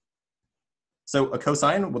 So a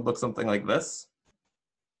cosine would look something like this,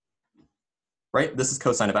 right? This is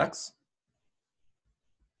cosine of x,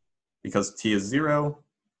 because t is 0.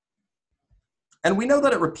 And we know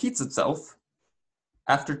that it repeats itself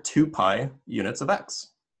after 2 pi units of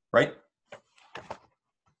x, right?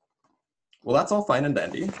 Well, that's all fine and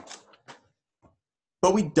dandy.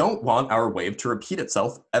 But we don't want our wave to repeat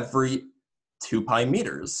itself every 2 pi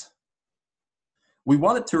meters. We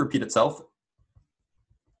want it to repeat itself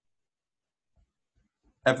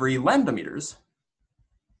every lambda meters.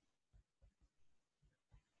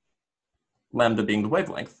 Lambda being the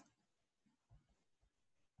wavelength.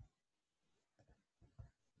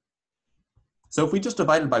 So if we just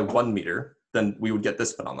divided by 1 meter, then we would get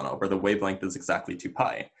this phenomenon where the wavelength is exactly 2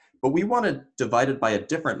 pi. But we want to divide it by a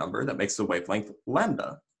different number that makes the wavelength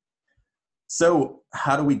lambda. So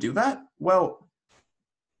how do we do that? Well,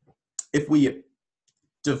 if we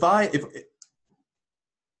divide,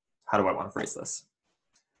 how do I want to phrase this?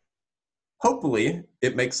 Hopefully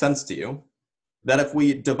it makes sense to you that if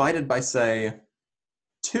we divided by, say,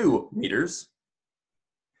 2 meters,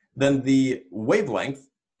 then the wavelength,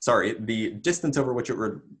 sorry, the distance over which it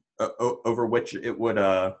would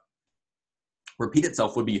repeat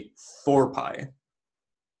itself would be 4 pi.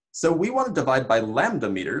 So we want to divide by lambda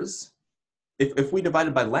meters. If we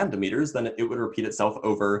divided by lambda meters, then it would repeat itself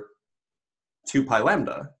over 2 pi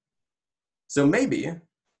lambda. So maybe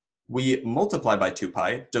we multiply by 2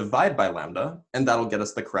 pi, divide by lambda, and that'll get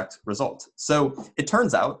us the correct result. So it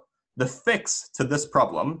turns out the fix to this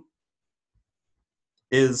problem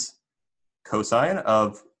is cosine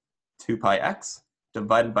of 2 pi x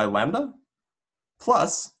divided by lambda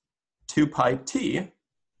plus 2 pi t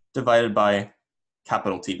divided by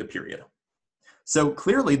capital T, the period. So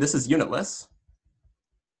clearly this is unitless.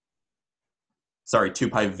 Sorry, 2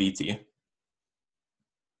 pi vt.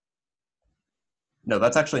 No,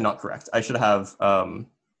 that's actually not correct. I should have,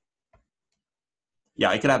 yeah,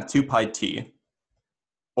 I could have 2 pi t,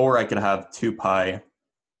 or I could have 2 pi,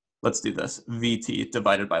 let's do this, vt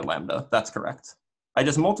divided by lambda. That's correct. I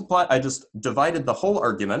just divided the whole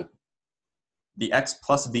argument, the x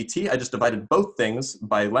plus vt, I just divided both things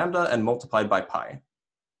by lambda and multiplied by pi.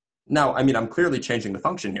 Now, I mean, I'm clearly changing the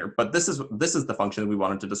function here, but this is the function we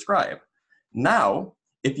wanted to describe. Now,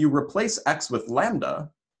 if you replace x with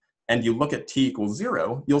lambda, and you look at t equals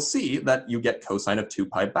 0, you'll see that you get cosine of 2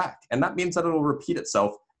 pi back. And that means that it'll repeat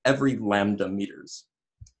itself every lambda meters.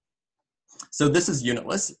 So this is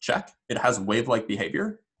unitless, check. It has wave-like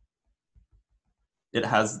behavior. It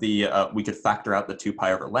has the, we could factor out the 2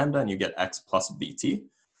 pi over lambda and you get x plus vt.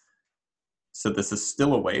 So this is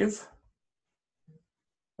still a wave.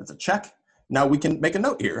 That's a check. Now we can make a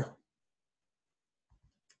note here.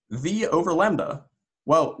 V over lambda.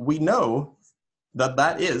 Well, we know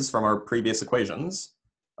that is from our previous equations.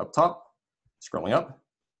 Up top, scrolling up,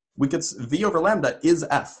 we could, V over lambda is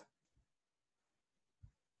F.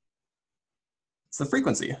 It's the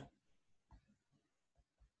frequency.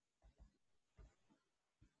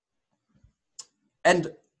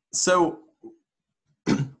 And so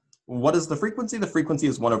what is the frequency? The frequency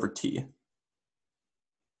is 1 over t.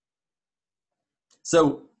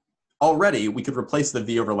 So already we could replace the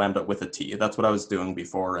V over lambda with a t. That's what I was doing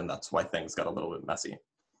before, and that's why things got a little bit messy.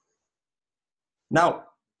 Now,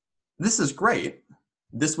 this is great.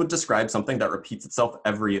 This would describe something that repeats itself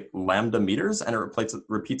every lambda meters, and it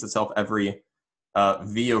repeats itself every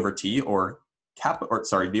V over t or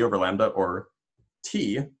V over lambda or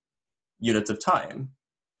t units of time.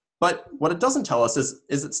 But what it doesn't tell us is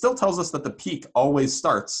it still tells us that the peak always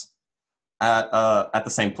starts at the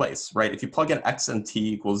same place, right? If you plug in x and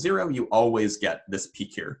t equals 0, you always get this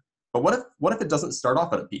peak here. But what if it doesn't start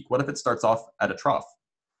off at a peak? What if it starts off at a trough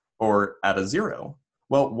or at a 0?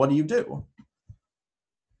 Well, what do you do?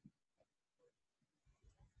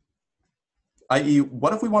 I.e.,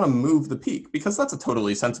 what if we want to move the peak? Because that's a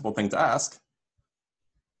totally sensible thing to ask.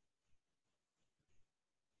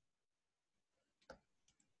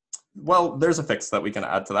 well, there's a fix that we can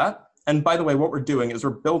add to that. And by the way, what we're doing is we're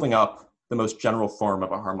building up the most general form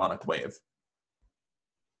of a harmonic wave.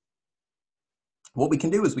 What we can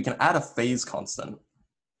do is we can add a phase constant.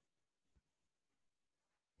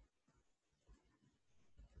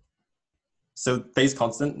 So phase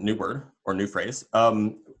constant, new word or new phrase.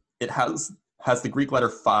 It has the Greek letter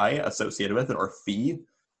phi associated with it, or phi.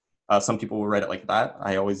 Some people will write it like that.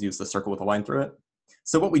 I always use the circle with a line through it.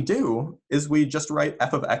 So what we do is we just write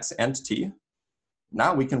f of x and t.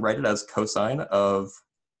 Now we can write it as cosine of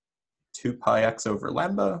 2 pi x over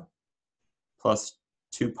lambda plus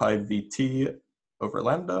 2 pi vt over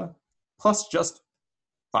lambda plus just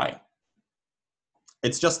phi.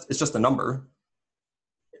 It's just a number,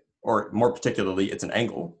 or more particularly, it's an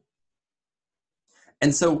angle.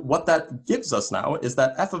 And so what that gives us now is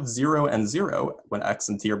that f of 0 and 0, when x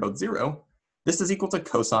and t are both 0, this is equal to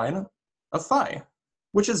cosine of phi,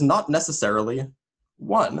 which is not necessarily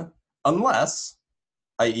 1, unless,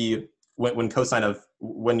 i.e.,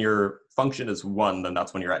 when your function is 1, then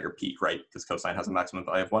that's when you're at your peak, right? Because cosine has a maximum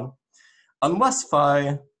value of 1. Unless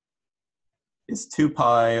phi is 2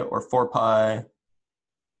 pi or 4 pi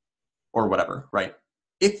or whatever, right?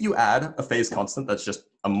 If you add a phase constant that's just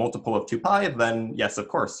a multiple of 2 pi, then yes, of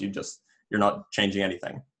course, you're not changing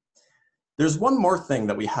anything. There's one more thing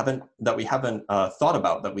that we haven't thought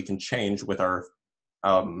about that we can change with our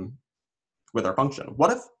function.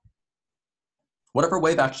 What if our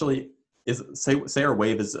wave actually is, say our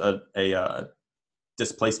wave is a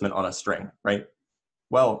displacement on a string, right?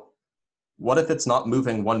 Well, what if it's not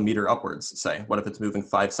moving 1 meter upwards, say? What if it's moving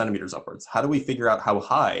 5 centimeters upwards? How do we figure out how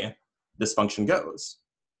high this function goes,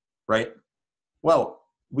 right? Well,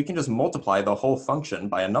 we can just multiply the whole function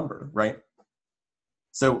by a number, right?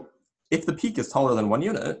 So if the peak is taller than 1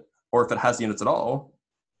 unit, or if it has units at all,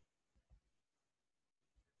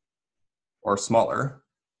 or smaller,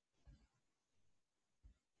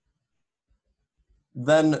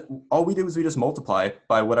 then all we do is we just multiply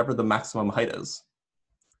by whatever the maximum height is.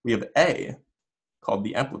 We have a, called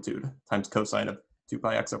the amplitude, times cosine of 2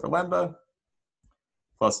 pi x over lambda,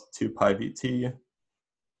 plus 2 pi vt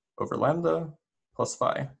over lambda, plus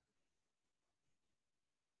phi.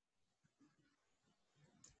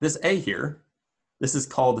 This a here, this is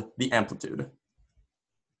called the amplitude.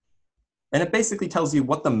 And it basically tells you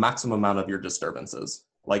what the maximum amount of your disturbance is.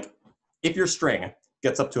 Like, if your string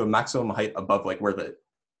gets up to a maximum height above like where the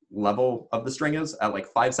level of the string is at like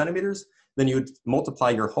 5 centimeters, then you would multiply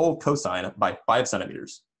your whole cosine by 5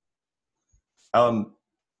 centimeters. And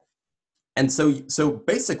so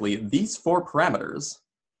basically these 4 parameters,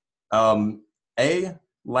 a,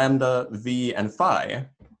 lambda, v, and phi,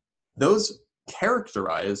 those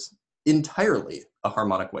characterize entirely a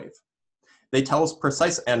harmonic wave. They tell us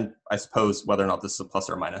precise, and I suppose whether or not this is a plus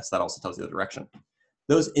or a minus, that also tells you the direction.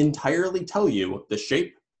 Those entirely tell you the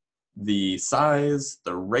shape, the size,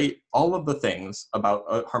 the rate, all of the things about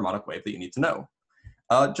a harmonic wave that you need to know.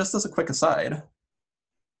 Just as a quick aside,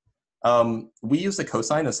 we used a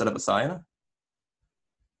cosine instead of a sine,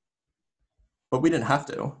 but we didn't have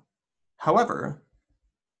to. However,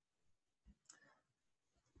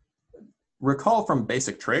 recall from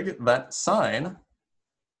basic trig that sine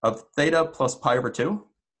of theta plus pi over 2,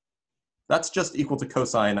 that's just equal to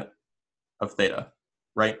cosine of theta,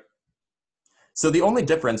 right? So the only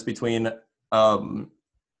difference between a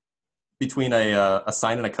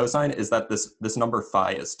sine and a cosine is that this number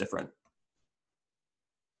phi is different.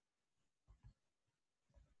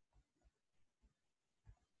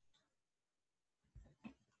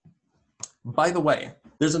 By the way,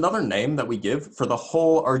 there's another name that we give for the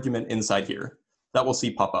whole argument inside here that we'll see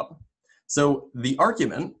pop up. So the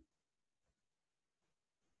argument,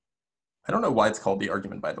 I don't know why it's called the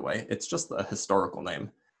argument, by the way. It's just a historical name.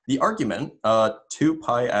 The argument, 2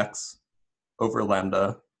 pi x over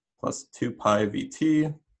lambda plus 2 pi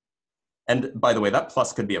vt. And by the way, that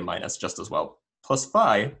plus could be a minus just as well. Plus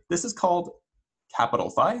phi, this is called capital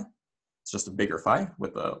phi. It's just a bigger phi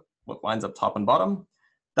with what lines up top and bottom.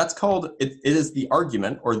 That's called, it is the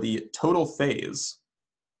argument or the total phase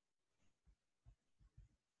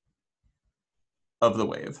of the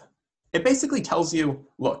wave. It basically tells you,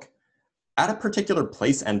 look, at a particular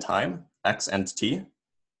place and time, x and t,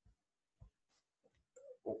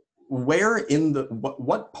 where in the,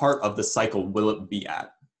 what part of the cycle will it be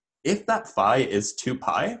at? If that phi is 2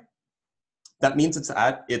 pi, that means it's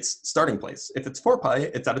at its starting place. If it's 4 pi,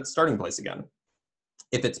 it's at its starting place again.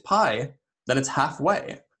 If it's pi, then it's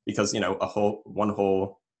halfway, because one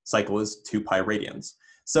whole cycle is 2 pi radians.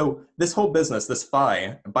 So this whole business, this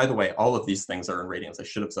phi, by the way, all of these things are in radians. I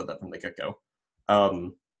should have said that from the get-go.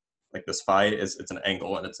 Like this phi it's an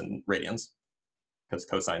angle and it's in radians. because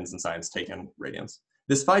cosines and sines take in radians.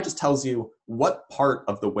 This phi just tells you what part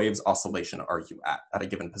of the wave's oscillation are you at a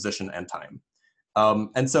given position and time.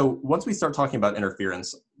 And so once we start talking about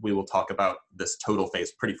interference, we will talk about this total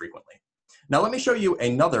phase pretty frequently. Now let me show you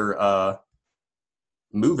another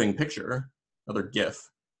moving picture, another GIF.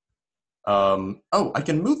 Oh, I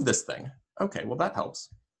can move this thing. Okay, well that helps.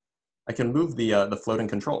 I can move the floating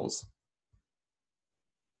controls.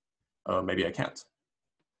 Maybe I can't.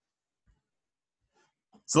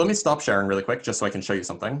 So let me stop sharing really quick just so I can show you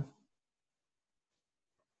something.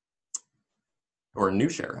 Or a new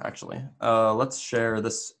share, actually. Let's share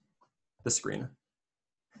this screen.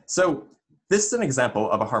 So this is an example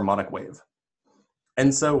of a harmonic wave.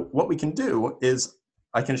 And so what we can do is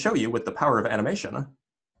I can show you with the power of animation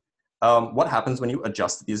what happens when you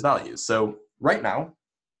adjust these values. So right now,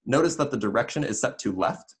 notice that the direction is set to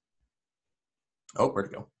left. Oh, where'd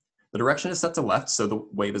it go? The direction is set to left, so the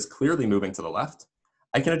wave is clearly moving to the left.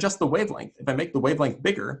 I can adjust the wavelength. If I make the wavelength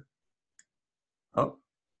bigger, oh,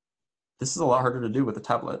 this is a lot harder to do with a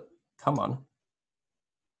tablet. Come on.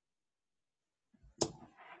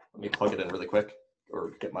 Let me plug it in really quick,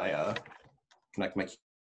 or get my, connect my.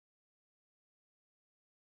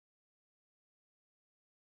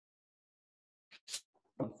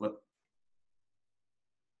 Flip.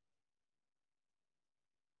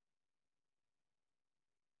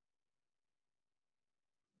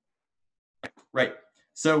 Right,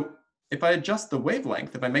 so if I adjust the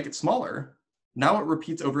wavelength, if I make it smaller, now it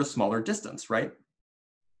repeats over a smaller distance, right?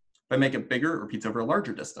 If I make it bigger, it repeats over a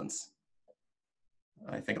larger distance.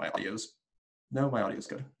 I think my audio's, no, my audio's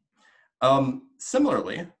good.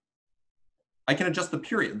 Similarly, I can adjust the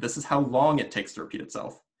period. This is how long it takes to repeat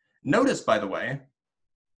itself. Notice, by the way,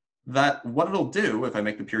 that what it'll do if I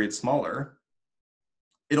make the period smaller,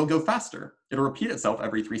 it'll go faster. It'll repeat itself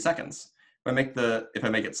every 3 seconds. If I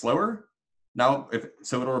make it slower, now,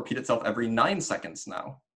 so it'll repeat itself every 9 seconds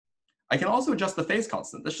now. I can also adjust the phase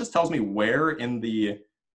constant. This just tells me where in the,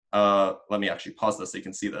 let me actually pause this so you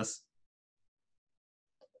can see this.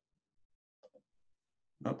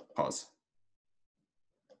 Nope, pause.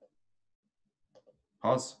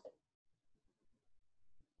 Pause.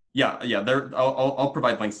 Yeah, I'll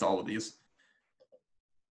provide links to all of these.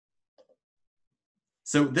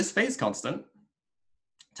 So this phase constant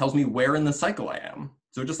tells me where in the cycle I am.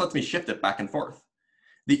 So it just lets me shift it back and forth.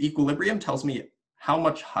 The equilibrium tells me how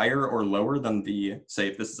much higher or lower than the, say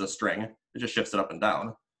if this is a string, it just shifts it up and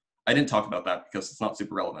down. I didn't talk about that because it's not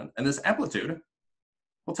super relevant. And this amplitude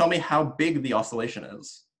will tell me how big the oscillation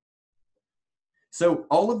is. So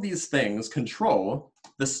all of these things control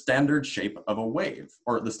the standard shape of a wave,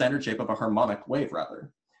 or the standard shape of a harmonic wave,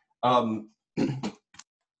 rather. So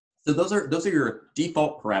those are your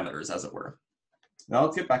default parameters, as it were. Now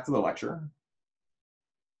let's get back to the lecture.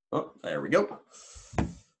 Oh, there we go.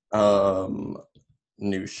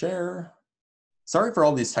 New share. Sorry for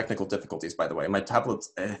all these technical difficulties, by the way. My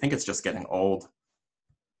tablet's, I think it's just getting old.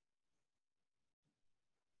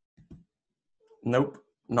 Nope,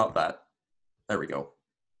 not that. There we go.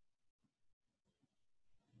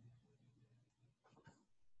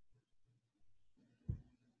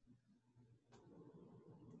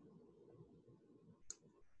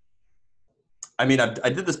 I mean, I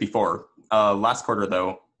did this before. Last quarter,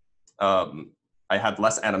 though, I had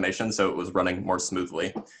less animation, so it was running more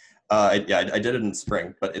smoothly. Yeah, I did it in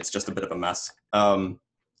spring, but it's just a bit of a mess.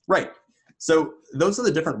 Right. So those are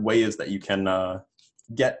the different ways that you can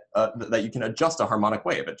that you can adjust a harmonic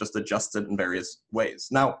wave. It just adjusts it in various ways.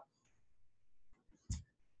 Now,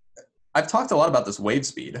 I've talked a lot about this wave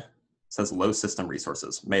speed. It says low system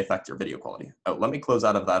resources may affect your video quality. Oh, let me close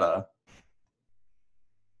out of that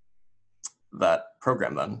that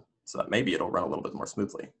program then, so that maybe it'll run a little bit more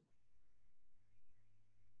smoothly.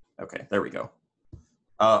 Okay, there we go.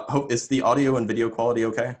 Is the audio and video quality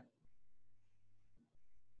okay?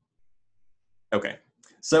 Okay,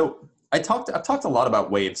 so I've talked a lot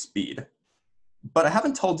about wave speed, but I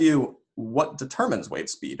haven't told you what determines wave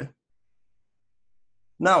speed.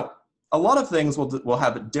 Now, a lot of things will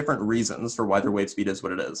have different reasons for why their wave speed is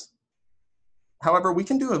what it is. However, we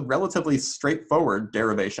can do a relatively straightforward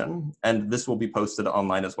derivation, and this will be posted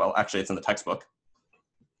online as well. Actually, it's in the textbook,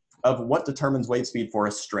 of what determines wave speed for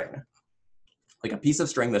a string. Like a piece of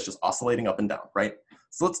string that's just oscillating up and down, right?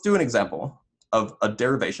 So let's do an example of a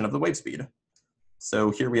derivation of the wave speed. So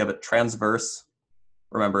here we have a transverse.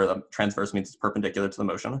 Remember, the transverse means it's perpendicular to the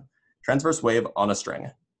motion. Transverse wave on a string.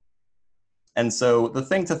 And so the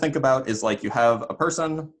thing to think about is like you have a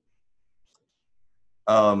person,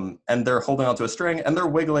 and they're holding onto a string and they're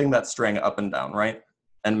wiggling that string up and down, right?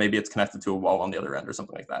 And maybe it's connected to a wall on the other end or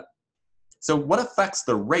something like that. So what affects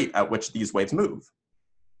the rate at which these waves move?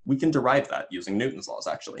 we can derive that using Newton's laws,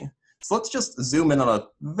 actually. So let's just zoom in on a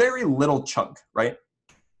very little chunk, right?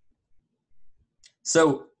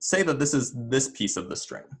 So say that this is this piece of the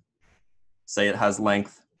string. Say it has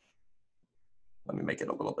length. Let me make it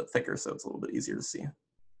a little bit thicker so it's a little bit easier to see.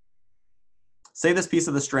 Say this piece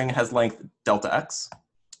of the string has length delta x.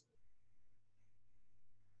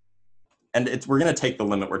 And we're going to take the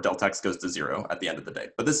limit where delta x goes to 0 at the end of the day.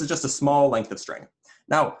 But this is just a small length of string.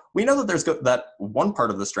 Now, we know that that one part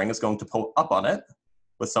of the string is going to pull up on it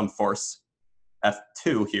with some force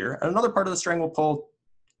F2 here, and another part of the string will pull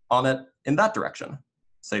on it in that direction,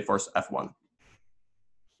 say force F1.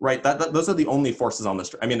 Right, those are the only forces on the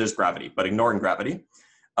string. I mean, there's gravity, but ignoring gravity.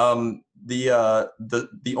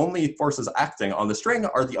 The only forces acting on the string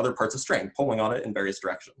are the other parts of string, pulling on it in various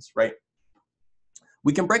directions, right?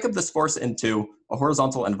 We can break up this force into a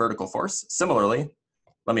horizontal and vertical force. Similarly,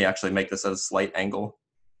 let me actually make this at a slight angle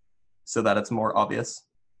so that it's more obvious.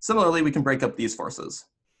 Similarly, we can break up these forces,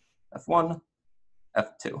 F1,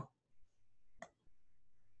 F2.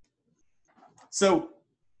 So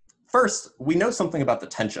first, we know something about the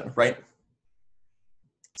tension, right?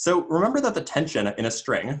 So remember that the tension in a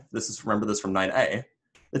string, remember this from 9a,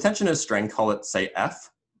 the tension in a string, call it, say, F,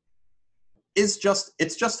 it's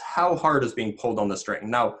just how hard is being pulled on the string.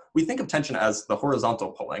 Now, we think of tension as the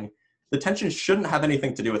horizontal pulling. The tension shouldn't have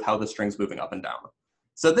anything to do with how the string's moving up and down.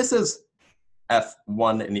 So this is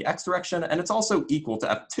F1 in the x direction, and it's also equal to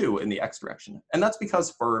F2 in the x direction. And that's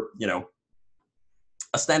because for,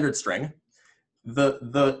 a standard string,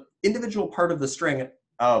 the individual part of the string,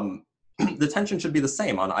 the tension should be the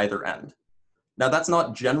same on either end. Now, that's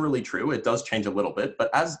not generally true. It does change a little bit, but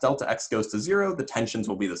as delta x goes to 0, the tensions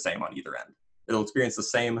will be the same on either end. It'll experience the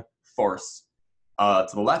same force to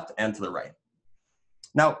the left and to the right.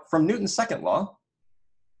 Now, from Newton's second law,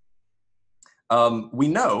 we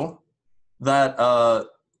know that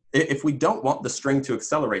if we don't want the string to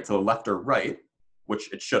accelerate to the left or right,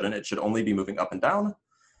 which it shouldn't, it should only be moving up and down,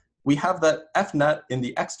 we have that F net in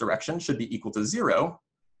the x direction should be equal to 0,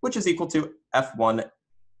 which is equal to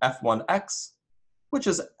F1x, which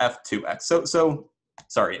is F2x.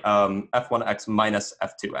 F1x minus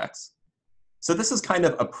F2x. So this is kind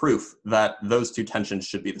of a proof that those two tensions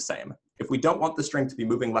should be the same. If we don't want the string to be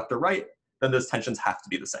moving left or right, then those tensions have to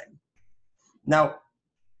be the same. Now,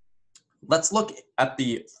 let's look at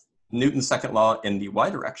the Newton's second law in the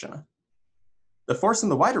y direction. The force in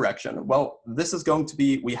the y direction, well, this is going to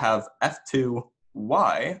be, we have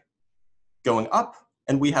F2y going up,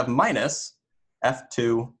 and we have minus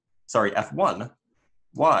F1y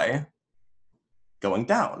going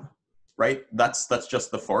down, right? That's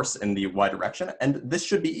just the force in the y direction, and this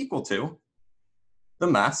should be equal to the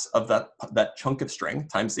mass of that chunk of string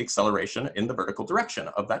times the acceleration in the vertical direction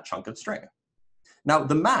of that chunk of string. Now,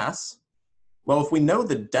 the mass, well, if we know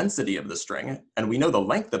the density of the string and we know the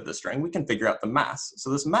length of the string, we can figure out the mass.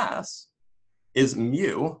 So this mass is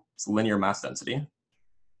mu, it's linear mass density.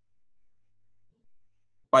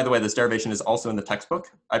 By the way, this derivation is also in the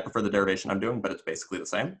textbook. I prefer the derivation I'm doing, but it's basically the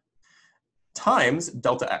same. Times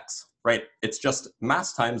delta x, right? It's just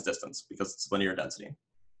mass times distance because it's linear density.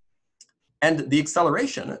 And the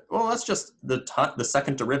acceleration, well, that's just the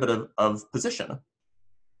second derivative of position.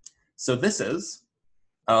 So this is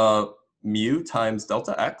mu times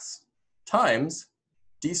delta x times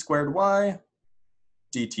d squared y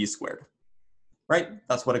dt squared, right?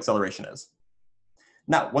 That's what acceleration is.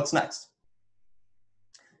 Now, what's next?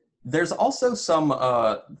 There's also something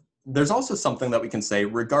that we can say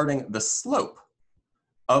regarding the slope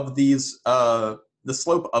of these, the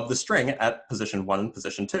slope of the string at position 1 and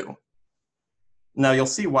position 2. Now, you'll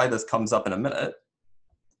see why this comes up in a minute.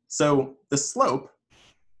 So the slope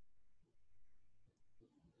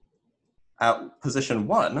at position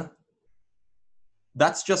 1,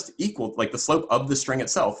 that's just equal, like the slope of the string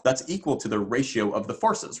itself, that's equal to the ratio of the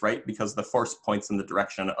forces, right? Because the force points in the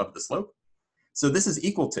direction of the slope. So this is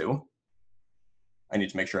equal to, I need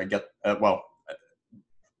to make sure I get,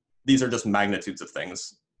 these are just magnitudes of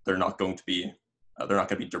things. They're not going to be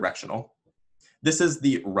directional. This is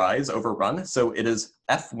the rise over run. So it is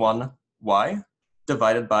F1y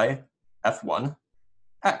divided by F1x,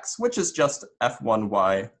 which is just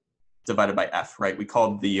F1y divided by F, right? We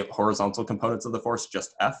called the horizontal components of the force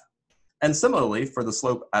just F. And similarly, for the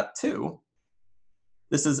slope at 2,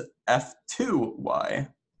 this is F2y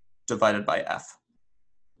divided by F.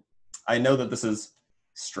 I know that this is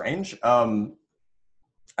strange. I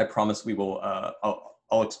promise we will,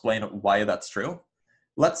 I'll explain why that's true.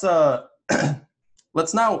 Let's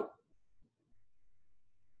now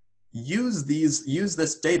use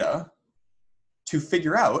this data to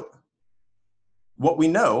figure out what we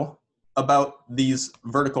know about these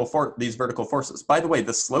vertical forces. By the way,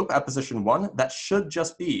 the slope at position 1, that should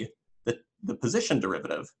just be the position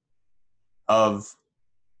derivative of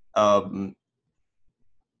the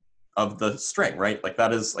string, right? Like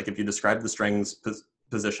that is, like if you describe the string's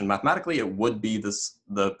position mathematically, it would be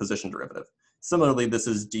the position derivative. Similarly, this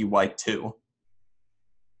is dy2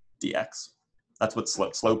 dx. That's what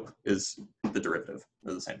slope is, the derivative.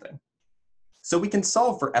 They're the same thing. So we can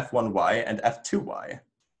solve for f1y and f2y,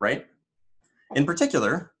 right? In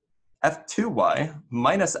particular, f2y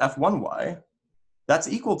minus f1y, that's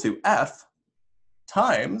equal to f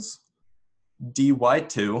times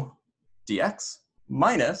dy2 dx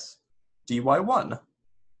minus dy1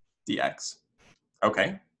 dx.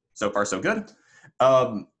 Okay, so far so good.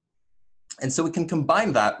 And so we can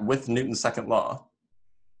combine that with Newton's second law.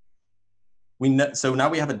 So now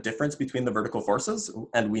we have a difference between the vertical forces,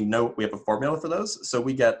 and we know we have a formula for those. So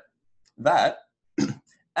we get that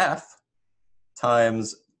f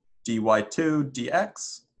times dy2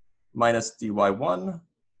 dx minus dy1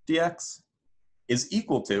 dx is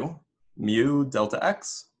equal to mu delta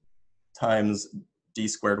x times d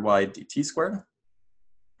squared y dt squared.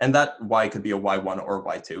 And that y could be a y1 or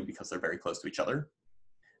y2 because they're very close to each other.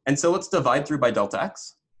 And so let's divide through by delta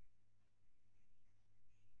x.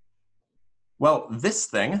 Well, this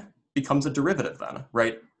thing becomes a derivative then,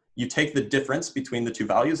 right? You take the difference between the two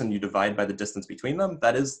values and you divide by the distance between them.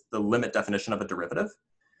 That is the limit definition of a derivative.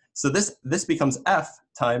 So this becomes f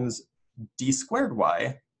times d squared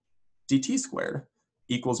y dt squared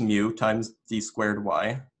equals mu times d squared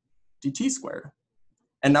y dt squared.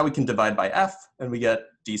 And now we can divide by f and we get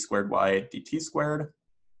d squared y dt squared.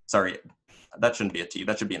 Sorry, that shouldn't be a t,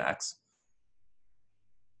 that should be an x.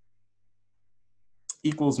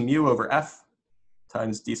 Equals mu over f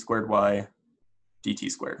times d squared y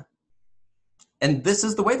dt squared. And this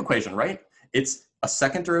is the wave equation, right? It's a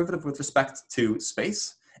second derivative with respect to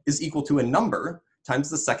space is equal to a number times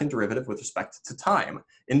the second derivative with respect to time.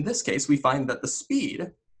 In this case, we find that the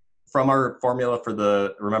speed from our formula for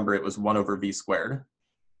the, remember it was 1 over v squared,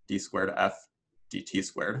 d squared f dt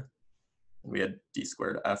squared. And we had d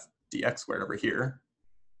squared f dx squared over here.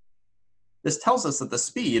 This tells us that the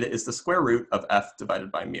speed is the square root of f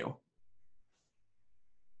divided by mu.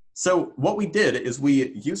 So what we did is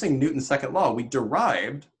using Newton's second law, we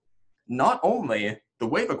derived not only the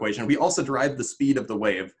wave equation, we also derived the speed of the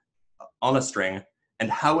wave on a string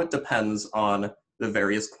and how it depends on the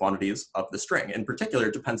various quantities of the string. In particular,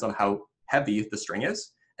 it depends on how heavy the string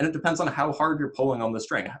is, and it depends on how hard you're pulling on the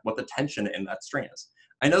string, what the tension in that string is.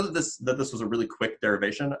 I know that this was a really quick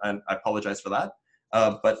derivation, and I apologize for that.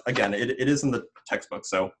 But again, it is in the textbook,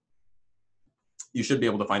 so you should be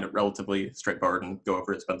able to find it relatively straightforward and go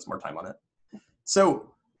over it, spend some more time on it.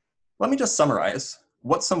 So let me just summarize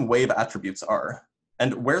what some wave attributes are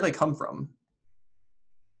and where they come from.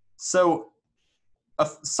 So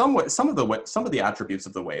some of the attributes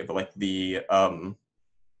of the wave, like the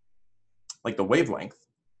wavelength,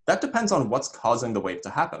 that depends on what's causing the wave to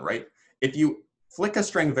happen, right? If you flick a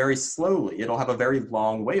string very slowly, it'll have a very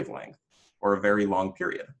long wavelength or a very long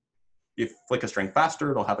period. If you flick a string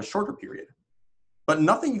faster, it'll have a shorter period. But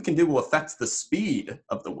nothing you can do will affect the speed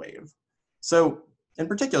of the wave. So in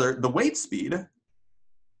particular, the wave speed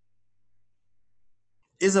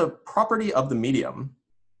is a property of the medium.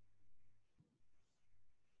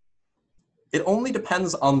 It only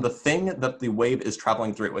depends on the thing that the wave is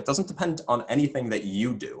traveling through. It doesn't depend on anything that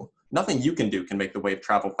you do. Nothing you can do can make the wave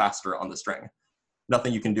travel faster on the string.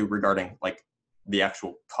 Nothing you can do regarding like the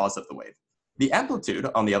actual cause of the wave. The amplitude,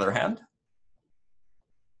 on the other hand,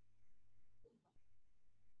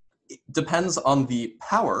 it depends on the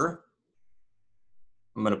power,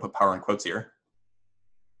 I'm going to put power in quotes here,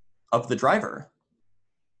 of the driver,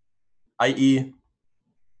 i.e.,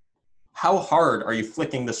 how hard are you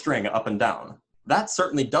flicking the string up and down? That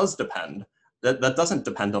certainly does depend. That doesn't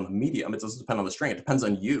depend on the medium. It doesn't depend on the string. It depends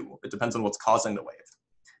on you. It depends on what's causing the wave.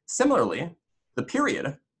 Similarly, the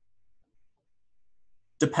period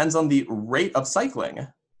depends on the rate of cycling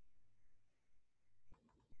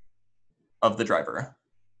of the driver.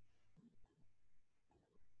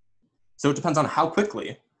 So it depends on how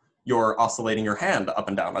quickly you're oscillating your hand up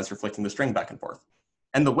and down as you're flicking the string back and forth.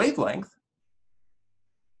 And the wavelength,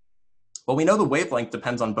 well, we know the wavelength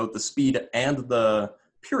depends on both the speed and the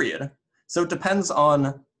period. So it depends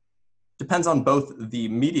on both the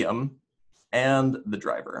medium and the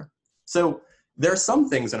driver. So there are some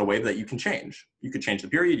things in a wave that you can change. You could change the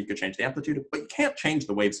period, you could change the amplitude, but you can't change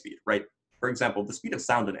the wave speed, right? For example, the speed of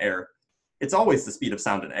sound in air, it's always the speed of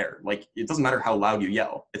sound in air. Like, it doesn't matter how loud you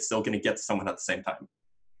yell, it's still gonna get to someone at the same time.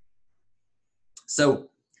 So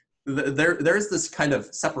there's this kind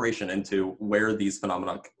of separation into where these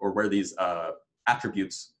phenomena or where these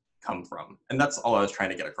attributes come from. And that's all I was trying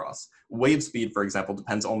to get across. Wave speed, for example,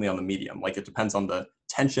 depends only on the medium. Like it depends on the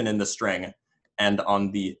tension in the string and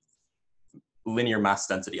on the linear mass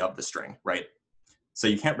density of the string, right? So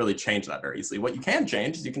you can't really change that very easily. What you can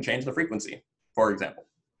change is you can change the frequency, for example.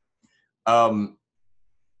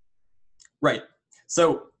 Right.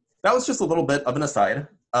 So that was just a little bit of an aside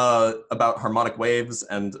about harmonic waves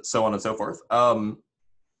and so on and so forth.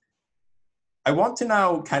 I want to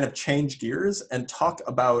now kind of change gears and talk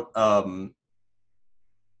about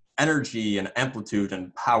energy and amplitude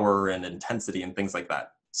and power and intensity and things like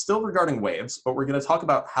that. Still regarding waves, but we're going to talk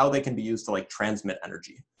about how they can be used to like transmit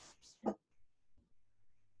energy.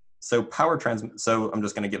 So so I'm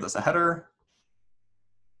just going to give this a header.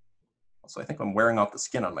 So I think I'm wearing off the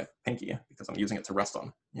skin on my pinky because I'm using it to rest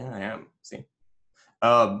on. Yeah, I am. See.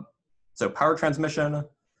 So power transmission,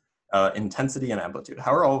 intensity, and amplitude.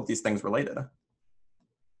 How are all of these things related?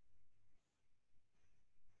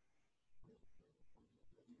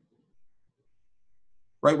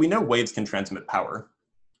 Right, we know waves can transmit power.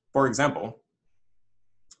 For example,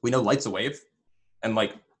 we know light's a wave, and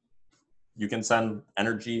like you can send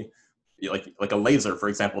energy, like a laser, for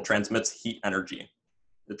example, transmits heat energy.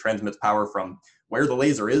 It transmits power from where the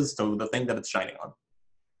laser is to the thing that it's shining on.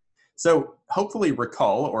 So hopefully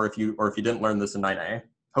recall, or if you didn't learn this in 9A,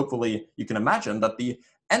 hopefully you can imagine that the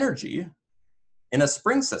energy in a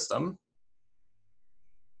spring system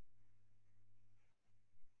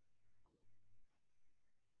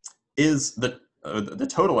is the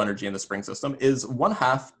total energy in the spring system is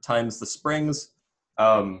 1/2 times the spring's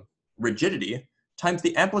rigidity times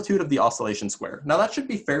the amplitude of the oscillation squared. Now that should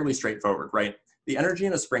be fairly straightforward, right? The energy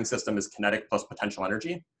in a spring system is kinetic plus potential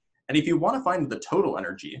energy. And if you want to find the total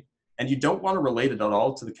energy and you don't want to relate it at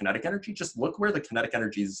all to the kinetic energy, just look where the kinetic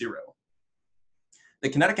energy is 0. The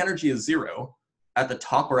kinetic energy is 0 at the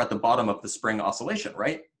top or at the bottom of the spring oscillation,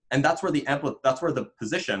 right? And that's where the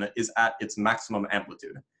position is at its maximum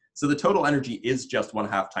amplitude. So the total energy is just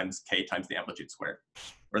 1/2 times k times the amplitude squared,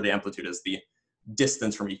 where the amplitude is the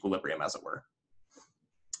distance from equilibrium, as it were.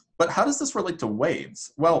 But how does this relate to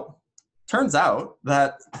waves? Well, turns out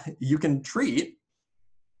that you can treat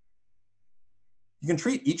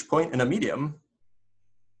each point in a medium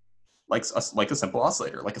like a simple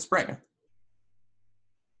oscillator, like a spring.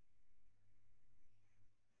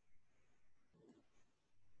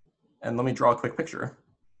 And let me draw a quick picture.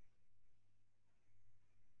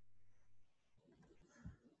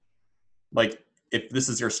 Like, if this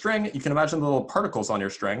is your string, you can imagine the little particles on your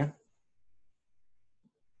string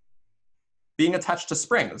being attached to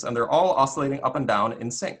springs, and they're all oscillating up and down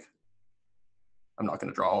in sync. I'm not going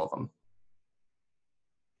to draw all of them.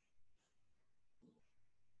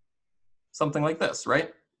 Something like this,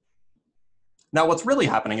 right? Now, what's really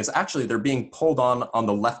happening is actually they're being pulled on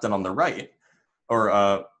the left and on the right, or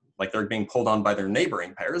like they're being pulled on by their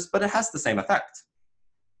neighboring pairs, but it has the same effect.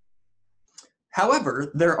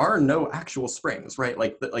 However, there are no actual springs, right?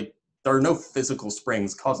 Like there are no physical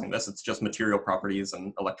springs causing this. It's just material properties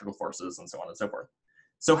and electrical forces and so on and so forth.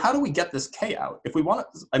 So how do we get this K out? If we want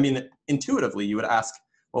to, I mean, intuitively, you would ask,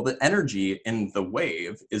 well, the energy in the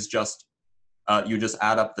wave is just, you just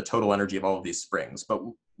add up the total energy of all of these springs. But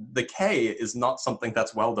the K is not something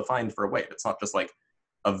that's well defined for a wave. It's not just like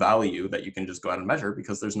a value that you can just go out and measure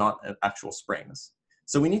because there's not actual springs.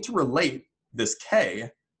 So we need to relate this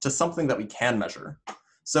K to something that we can measure.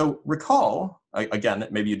 So recall, again,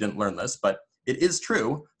 maybe you didn't learn this, but it is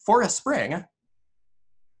true for a spring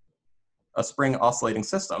oscillating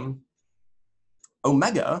system,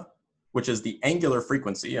 omega, which is the angular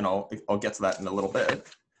frequency, and I'll get to that in a little bit.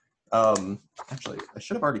 Actually, I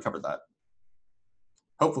should have already covered that.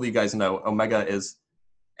 Hopefully you guys know omega is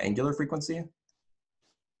angular frequency.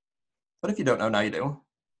 But if you don't know, now you do.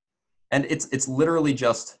 And it's literally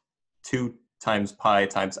just 2 times pi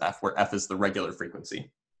times f, where f is the regular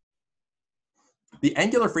frequency. The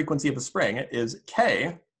angular frequency of a spring is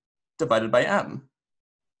k divided by m.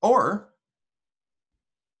 Or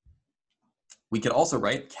we could also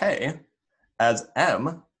write k as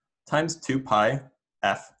m times 2 pi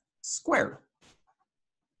f squared.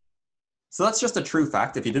 So that's just a true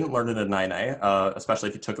fact. If you didn't learn it in 9A, especially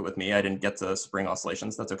if you took it with me, I didn't get to spring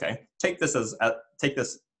oscillations, that's okay. Take this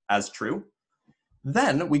as true.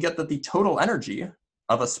 Then we get that the total energy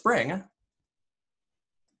of a spring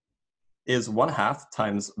is 1/2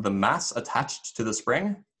 times the mass attached to the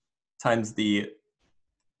spring times the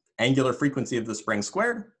angular frequency of the spring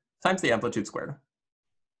squared times the amplitude squared.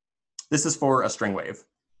 This is for a string wave,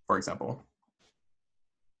 for example.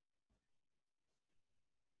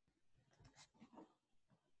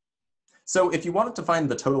 So if you wanted to find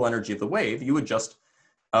the total energy of the wave, you would just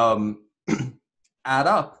add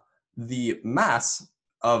up the mass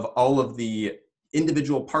of all of the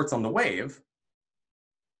individual parts on the wave.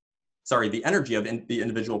 Sorry, the energy of the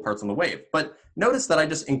individual parts on the wave. But notice that I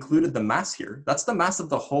just included the mass here. That's the mass of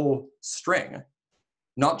the whole string,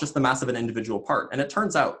 not just the mass of an individual part. And it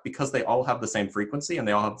turns out, because they all have the same frequency and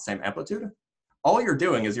they all have the same amplitude, all you're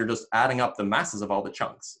doing is you're just adding up the masses of all the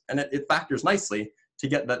chunks. And it factors nicely to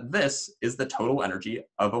get that this is the total energy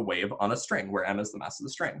of a wave on a string, where m is the mass of the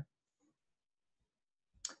string.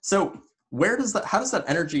 So how does that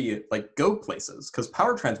energy like go places? Because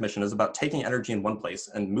power transmission is about taking energy in one place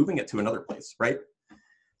and moving it to another place, right?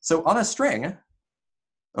 So on a string,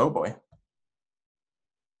 oh boy.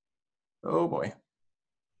 Oh boy.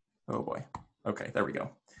 Oh boy. Okay, there we go.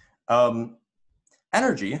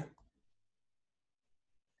 Energy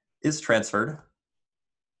is transferred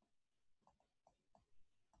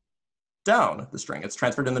down the string. It's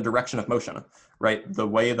transferred in the direction of motion, right? The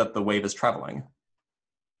way that the wave is traveling.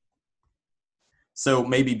 So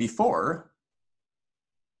maybe before,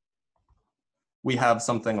 we have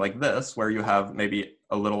something like this, where you have maybe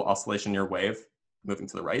a little oscillation in your wave moving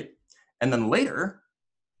to the right. And then later,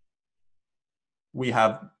 we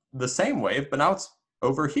have the same wave, but now it's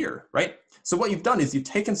over here, right? So what you've done is you've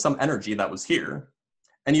taken some energy that was here,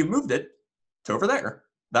 and you've moved it to over there.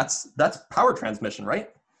 That's power transmission,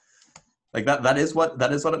 right? Like that is what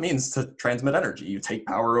it means to transmit energy. You take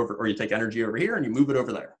power over, or you take energy over here and you move it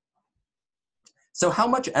over there. So how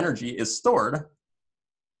much energy is stored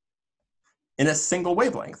in a single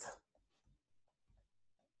wavelength?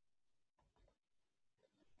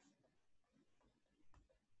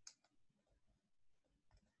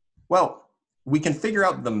 Well, we can figure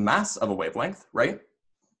out the mass of a wavelength, right?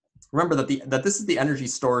 Remember that this is the energy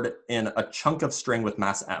stored in a chunk of string with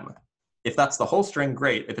mass m. If that's the whole string,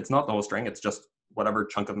 great. If it's not the whole string, it's just whatever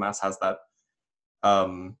chunk of mass has that,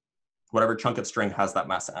 whatever chunk of string has that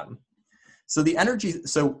mass m. So the energy,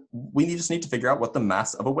 so we just need to figure out what the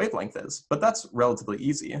mass of a wavelength is, but that's relatively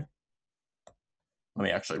easy. Let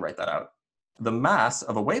me actually write that out. The mass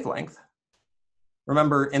of a wavelength,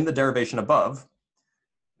 remember in the derivation above,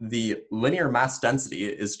 the linear mass density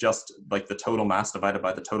is just like the total mass divided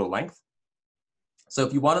by the total length. So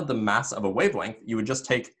if you wanted the mass of a wavelength, you would just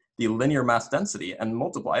take the linear mass density and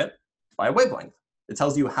multiply it by a wavelength. It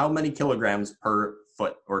tells you how many kilograms per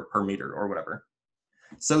foot or per meter or whatever.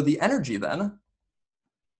 So the energy then,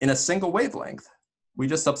 in a single wavelength, we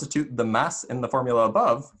just substitute the mass in the formula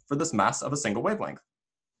above for this mass of a single wavelength.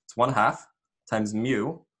 It's 1/2 times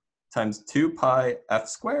mu times 2 pi f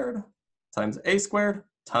squared times a squared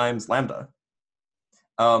times lambda.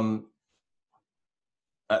 We're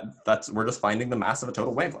just finding the mass of a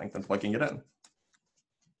total wavelength and plugging it in.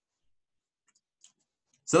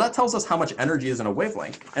 So that tells us how much energy is in a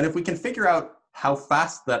wavelength. And if we can figure out how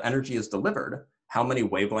fast that energy is delivered, how many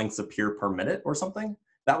wavelengths appear per minute or something,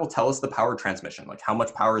 that will tell us the power transmission, like how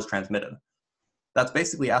much power is transmitted. That's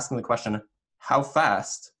basically asking the question, how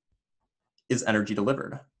fast is energy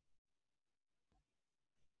delivered?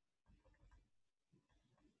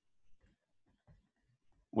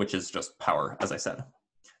 Which is just power, as I said.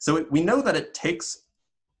 So we know that it takes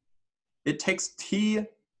t,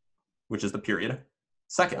 which is the period,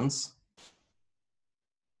 seconds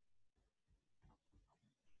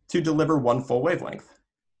to deliver one full wavelength.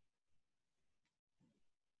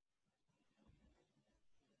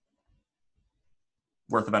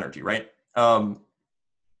 Worth of energy, right? That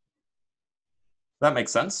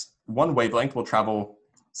makes sense. One wavelength will travel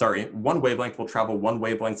one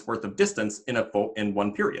wavelength's worth of distance in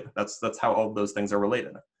one period. That's how all of those things are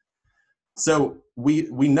related. So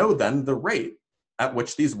we know then the rate at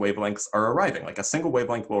which these wavelengths are arriving. Like a single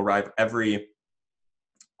wavelength will arrive every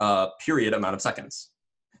period amount of seconds.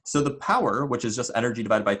 So the power, which is just energy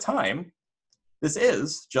divided by time, this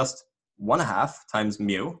is just 1/2 times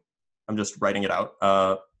mu. I'm just writing it out,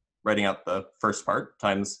 writing out the first part,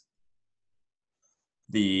 times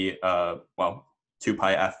the, 2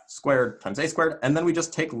 pi f squared times a squared, and then we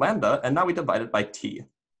just take lambda, and now we divide it by t,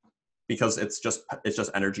 because it's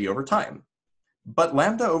just energy over time. But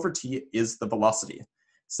lambda over t is the velocity.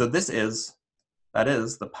 So that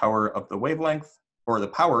is the power of the wavelength, or the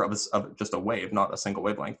power of just a wave, not a single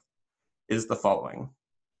wavelength, is the following.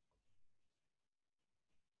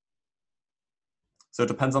 So it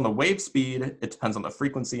depends on the wave speed, it depends on the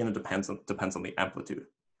frequency, and it depends on the amplitude.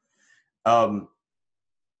 And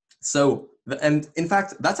in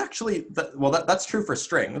fact, that's actually, that's true for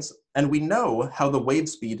strings, and we know how the wave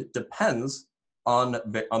speed depends on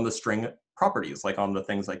the string properties, like on the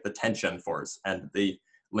things like the tension force and the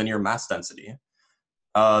linear mass density.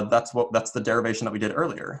 That's the derivation that we did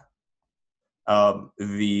earlier.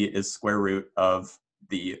 V is square root of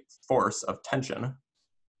the force of tension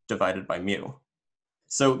divided by mu.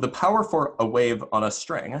 So the power for a wave on a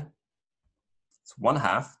string is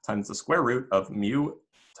 1/2 times the square root of mu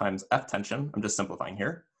times F tension, I'm just simplifying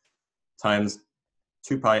here, times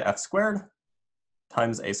 2 pi F squared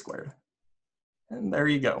times A squared. And there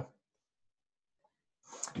you go.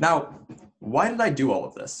 Now, why did I do all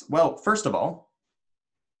of this? Well, first of all,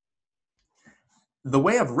 the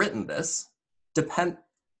way I've written this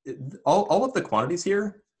all of the quantities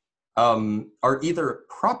here are either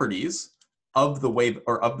properties of the wave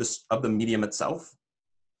or of the medium itself,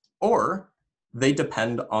 or they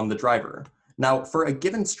depend on the driver. Now, for a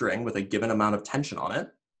given string with a given amount of tension on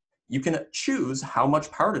it, you can choose how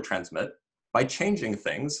much power to transmit by changing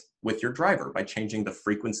things with your driver, by changing the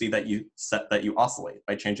frequency that you oscillate,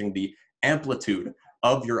 by changing the amplitude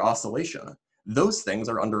of your oscillation. Those things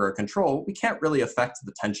are under our control. We can't really affect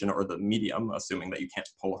the tension or the medium, assuming that you can't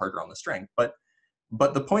pull harder on the string. But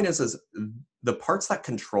the point is the parts that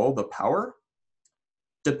control the power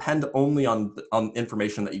depend only on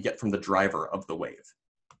information that you get from the driver of the wave.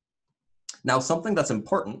 Now, something that's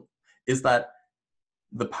important is that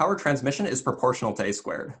the power transmission is proportional to A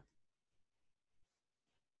squared.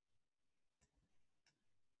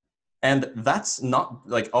 And that's not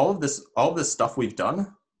like all of this stuff we've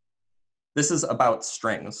done. This is about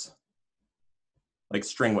strings, like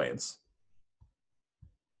string waves.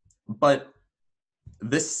 But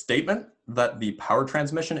this statement that the power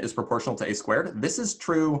transmission is proportional to A squared, this is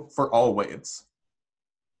true for all waves.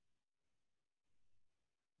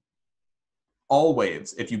 All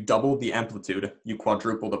waves, if you double the amplitude, you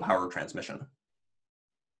quadruple the power transmission.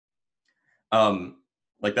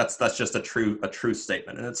 Like that's just a true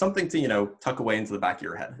statement, and it's something to tuck away into the back of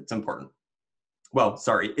your head. It's important. Well,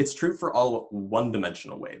 sorry, it's true for all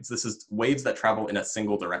one-dimensional waves. This is waves that travel in a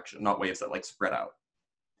single direction, not waves that like spread out.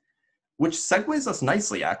 Which segues us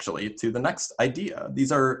nicely, actually, to the next idea.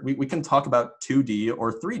 These are we can talk about 2D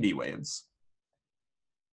or 3D waves.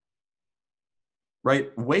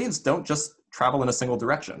 Right? Waves don't just travel in a single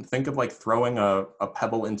direction. Think of like throwing a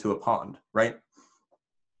pebble into a pond, right?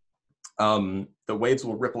 The waves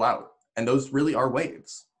will ripple out, and those really are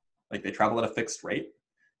waves. Like they travel at a fixed rate.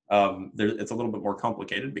 It's a little bit more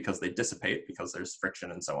complicated because they dissipate because there's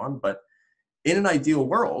friction and so on. But in an ideal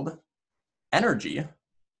world, energy, and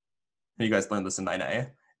you guys learned this in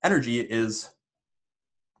 9A, energy is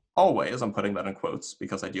always, I'm putting that in quotes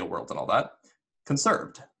because ideal world and all that,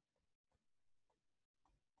 conserved.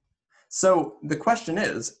 So the question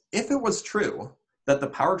is, if it was true that the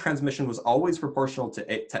power transmission was always proportional to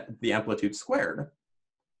the amplitude squared,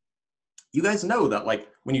 you guys know that like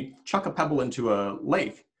when you chuck a pebble into a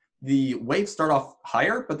lake, the waves start off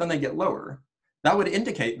higher, but then they get lower. That would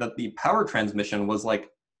indicate that the power transmission was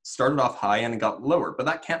like started off high and got lower, but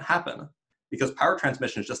that can't happen because power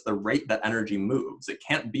transmission is just the rate that energy moves. It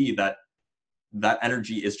can't be that that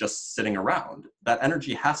energy is just sitting around. That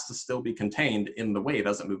energy has to still be contained in the wave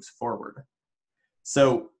as it moves forward.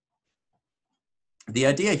 So the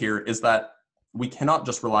idea here is that we cannot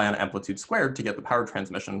just rely on amplitude squared to get the power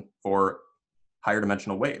transmission for higher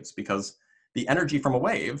dimensional waves, because the energy from a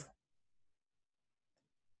wave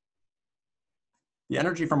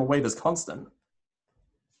is constant,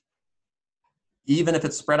 even if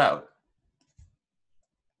it's spread out.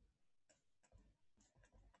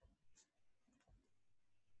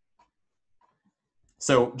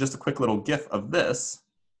 So just a quick little GIF of this.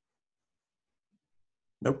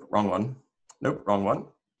 Nope, wrong one. Nope, wrong one.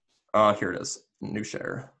 Here it is, new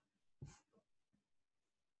share.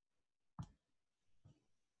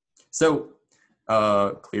 So,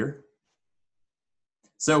 clear.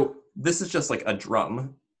 So this is just like a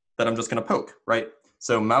drum that I'm just gonna poke, right?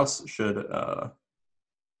 So mouse should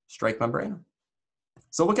strike membrane.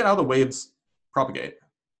 So look at how the waves propagate.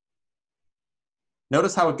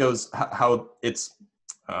 Notice how it goes, how it's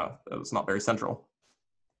not very central.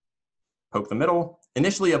 Poke the middle.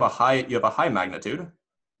 Initially you have a high magnitude,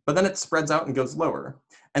 but then it spreads out and goes lower.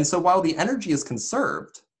 And so while the energy is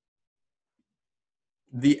conserved,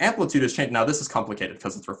 the amplitude is changed. Now this is complicated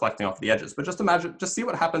because it's reflecting off the edges, but just imagine, just see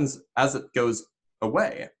what happens as it goes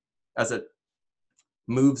away, as it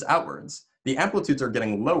moves outwards. The amplitudes are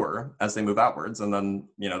getting lower as they move outwards, and then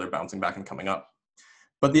they're bouncing back and coming up.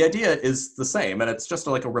 But the idea is the same, and it's just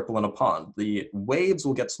like a ripple in a pond. The waves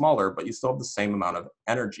will get smaller, but you still have the same amount of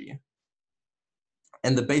energy.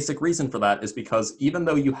 And the basic reason for that is because even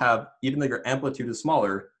though your amplitude is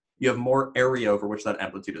smaller, you have more area over which that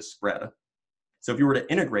amplitude is spread. So if you were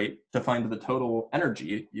to integrate to find the total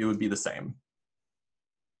energy, it would be the same.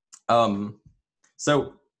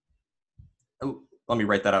 So let me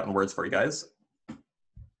write that out in words for you guys.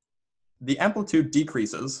 The amplitude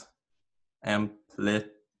decreases, amplitude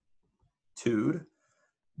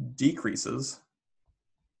decreases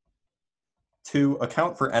to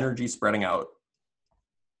account for energy spreading out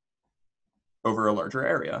over a larger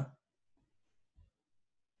area.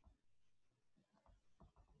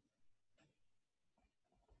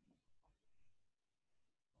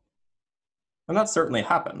 And that certainly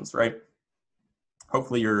happens, right?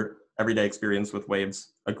 Hopefully your everyday experience with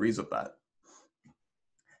waves agrees with that.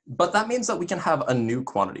 But that means that we can have a new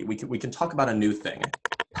quantity. We can talk about a new thing.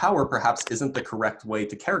 Power perhaps isn't the correct way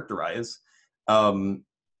to characterize a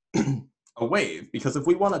wave, because if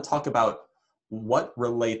we want to talk about what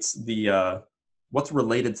relates what's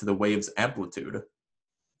related to the wave's amplitude,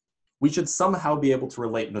 we should somehow be able to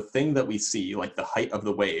relate the thing that we see, like the height of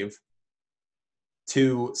the wave,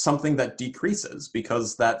 to something that decreases,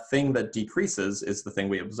 because that thing that decreases is the thing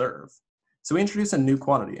we observe. So we introduce a new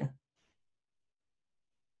quantity.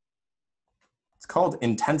 It's called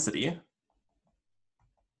intensity.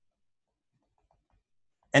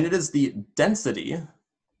 And it is the density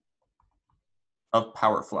of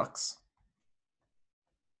power flux.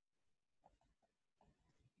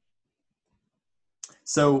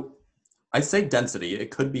 So I say density,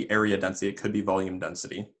 it could be area density, it could be volume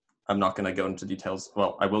density. I'm not going to go into details.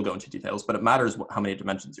 Well, I will go into details, but it matters how many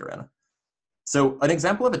dimensions you're in. So an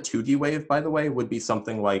example of a 2D wave, by the way, would be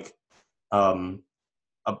something like a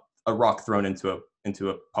rock thrown into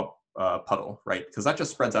a puddle, right? Because that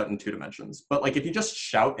just spreads out in 2 dimensions. But like if you just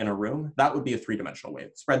shout in a room, that would be a 3-dimensional wave.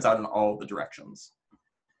 It spreads out in all the directions.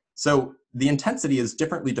 So the intensity is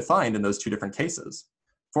differently defined in those 2 different cases.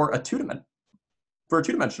 For a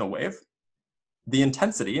two-dimensional wave, the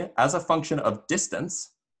intensity as a function of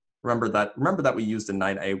distance, remember that we used in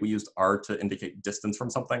 9a, we used r to indicate distance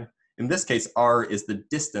from something. In this case, r is the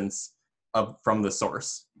distance from the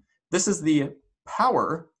source. This is the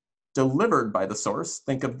power delivered by the source.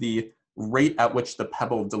 Think of the rate at which the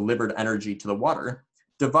pebble delivered energy to the water,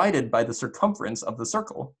 divided by the circumference of the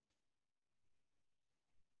circle.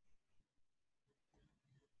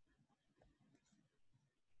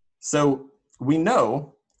 So we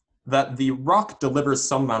know that the rock delivers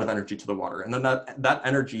some amount of energy to the water, and then that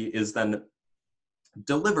energy is then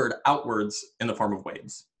delivered outwards in the form of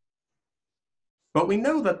waves. But we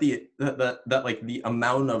know that the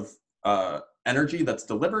amount of energy that's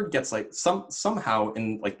delivered gets like somehow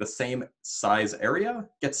in like the same size area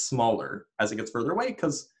gets smaller as it gets further away,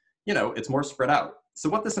 because it's more spread out. So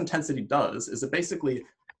what this intensity does is it basically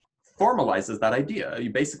formalizes that idea.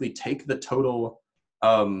 You basically take the total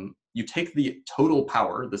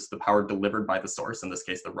power, the power delivered by the source, in this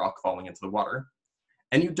case the rock falling into the water,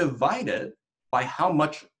 and you divide it by how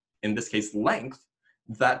much, in this case length,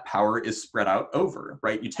 that power is spread out over,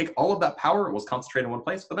 right? You take all of that power, it was concentrated in one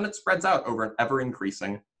place, but then it spreads out over an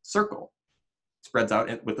ever-increasing circle. It spreads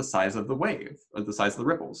out with the size of the wave, or the size of the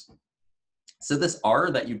ripples. So this r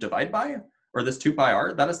that you divide by, or this 2 pi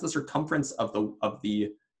r, that is the circumference of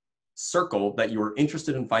the circle that you're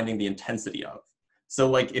interested in finding the intensity of. So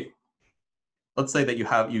like if, let's say that you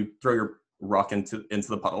throw your rock into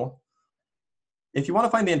the puddle. If you want to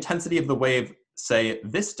find the intensity of the wave, say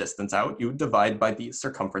this distance out, you would divide by the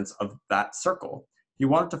circumference of that circle. If you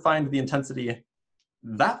wanted to find the intensity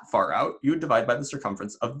that far out, you would divide by the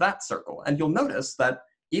circumference of that circle. And you'll notice that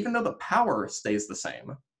even though the power stays the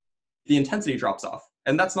same, the intensity drops off.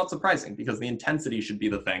 And that's not surprising, because the intensity should be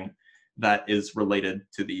the thing that is related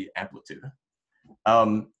to the amplitude.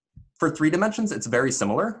 For 3 dimensions, it's very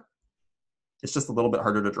similar. It's just a little bit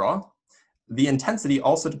harder to draw. The intensity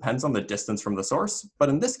also depends on the distance from the source, but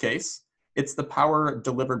in this case, it's the power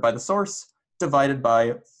delivered by the source divided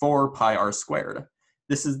by 4 pi r squared.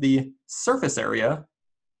 This is the surface area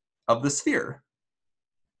of the sphere.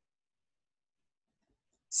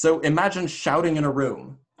 So imagine shouting in a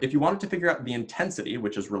room. If you wanted to figure out the intensity,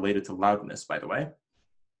 which is related to loudness, by the way,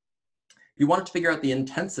 if you wanted to figure out the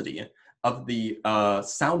intensity of the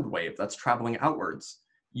sound wave that's traveling outwards,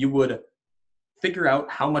 you would figure out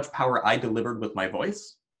how much power I delivered with my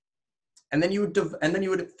voice, and then you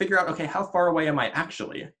would figure out, okay, how far away am I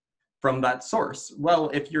actually from that source? Well,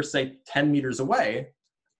 if you're, say, 10 meters away,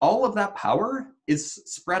 all of that power is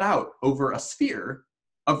spread out over a sphere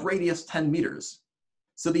of radius 10 meters.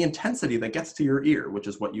 So the intensity that gets to your ear, which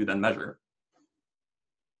is what you then measure,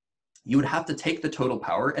 you would have to take the total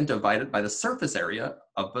power and divide it by the surface area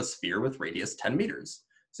of a sphere with radius 10 meters.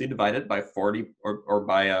 So you divide it by 40 or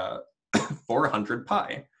by 400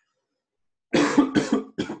 pi.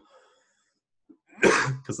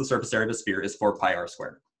 Because the surface area of a sphere is 4 pi r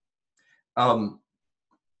squared.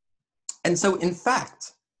 And so in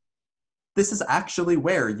fact, this is actually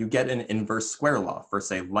where you get an inverse square law for,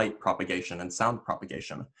 say, light propagation and sound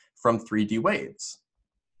propagation from 3D waves.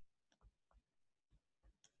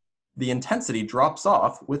 The intensity drops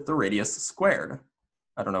off with the radius squared.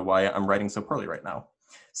 I don't know why I'm writing so poorly right now.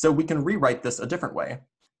 So we can rewrite this a different way.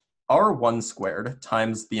 R1 squared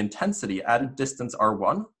times the intensity at a distance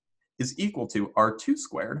R1 is equal to R2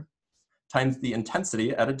 squared times the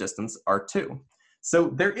intensity at a distance R2. So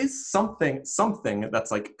there is something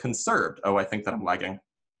that's like conserved. Oh, I think that I'm lagging.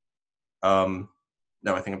 No,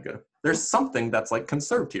 I think I'm good. There's something that's like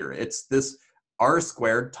conserved here. It's this R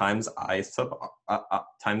squared times I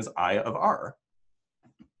of R.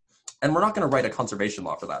 And we're not going to write a conservation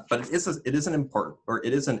law for that, but it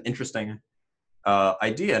is an interesting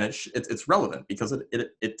idea, and it's relevant because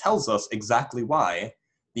it tells us exactly why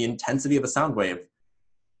the intensity of a sound wave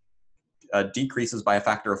decreases by a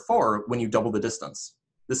factor of 4 when you double the distance.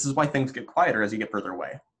 This is why things get quieter as you get further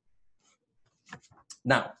away.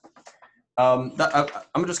 Now, I'm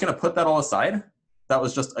just going to put that all aside. That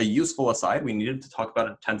was just a useful aside. We needed to talk about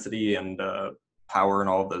intensity and power and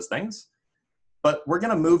all of those things. But we're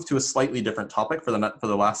going to move to a slightly different topic for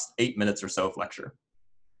the last 8 minutes or so of lecture.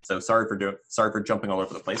 So sorry for jumping all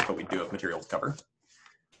over the place, but we do have material to cover.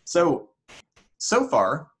 So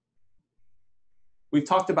far, we've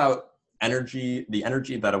talked about the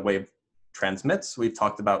energy that a wave transmits. We've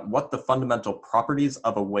talked about what the fundamental properties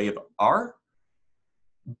of a wave are.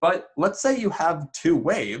 But let's say you have two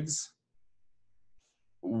waves.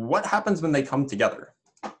 What happens when they come together?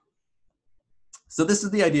 So this is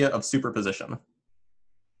the idea of superposition.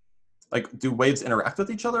 Like, do waves interact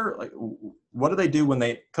with each other? Like, what do they do when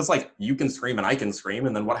they, because like you can scream and I can scream,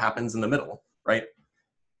 and then what happens in the middle, right?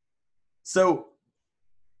 So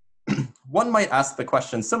one might ask the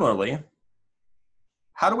question similarly,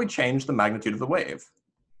 how do we change the magnitude of the wave,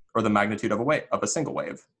 or the magnitude of a single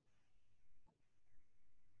wave?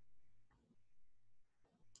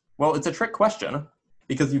 Well, it's a trick question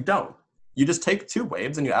because you don't. You just take two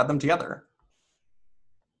waves and you add them together.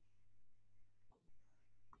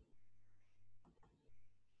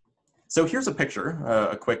 So here's a picture,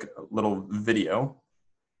 a quick little video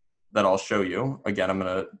that I'll show you. Again, I'm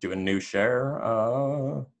going to do a new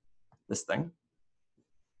share, this thing.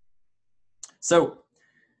 So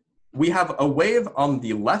we have a wave on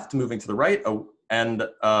the left moving to the right, and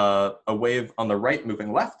a wave on the right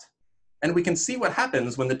moving left. And we can see what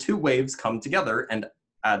happens when the two waves come together and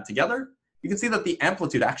add together. You can see that the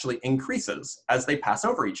amplitude actually increases as they pass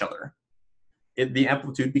over each other. The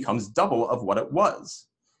amplitude becomes double of what it was.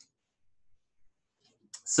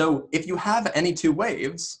 So if you have any two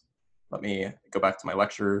waves, let me go back to my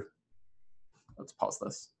lecture. Let's pause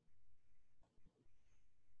this.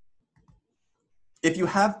 If you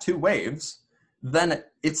have two waves, then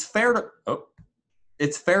it's fair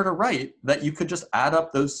to write that you could just add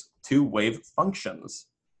up those two wave functions.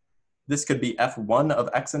 This could be f1 of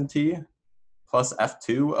x and t plus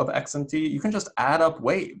f2 of x and t. You can just add up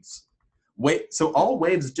waves. So all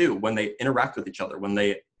waves do when they interact with each other, when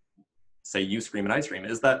they say you scream and I scream,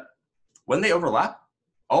 is that when they overlap,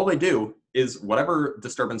 all they do is whatever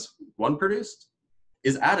disturbance one produced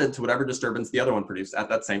is added to whatever disturbance the other one produced at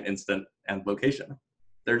that same instant and location.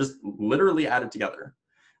 They're just literally added together.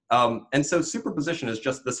 And so superposition is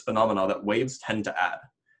just this phenomena that waves tend to add.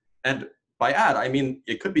 And by add, I mean,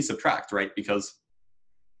 it could be subtract, right? Because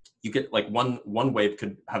you get like one wave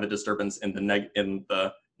could have a disturbance in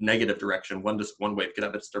the negative direction. One wave could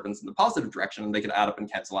have a disturbance in the positive direction, and they could add up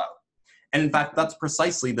and cancel out. And in fact, that's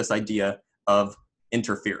precisely this idea of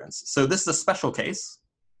interference. So this is a special case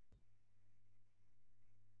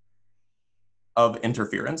of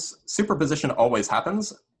interference. Superposition always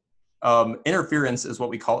happens. Interference is what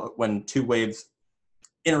we call it when two waves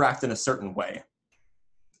interact in a certain way.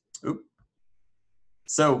 Oop.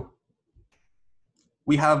 So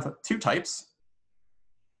we have two types.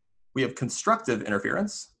 We have constructive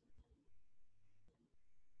interference.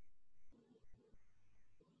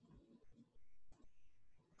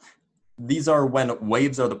 These are when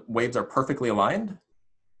waves are perfectly aligned.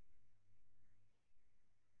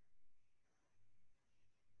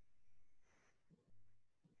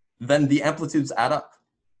 Then the amplitudes add up.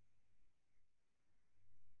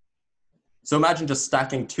 So imagine just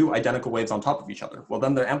stacking two identical waves on top of each other. Well,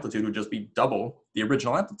 then their amplitude would just be double the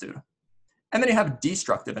original amplitude. And then you have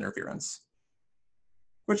destructive interference,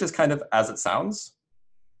 which is kind of as it sounds.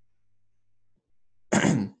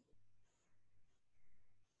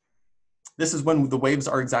 This is when the waves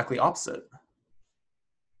are exactly opposite.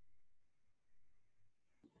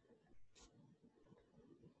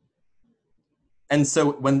 And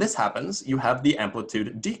so when this happens, you have the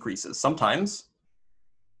amplitude decreases. Sometimes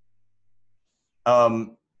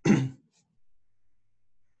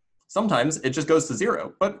sometimes it just goes to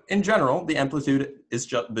 0, but in general, the amplitude is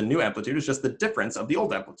just, the new amplitude is just the difference of the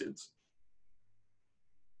old amplitudes.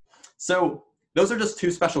 So those are just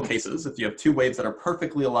two special cases. If you have two waves that are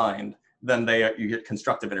perfectly aligned, then you get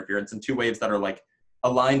constructive interference, and two waves that are like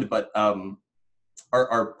aligned but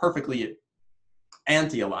are perfectly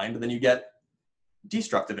anti-aligned, then you get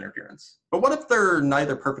destructive interference. But what if they're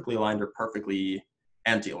neither perfectly aligned or perfectly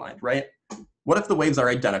anti-aligned, right? What if the waves are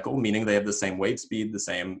identical, meaning they have the same wave speed, the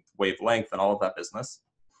same wavelength, and all of that business,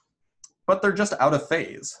 but they're just out of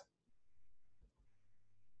phase?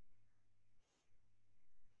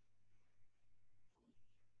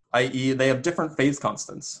 I.e., they have different phase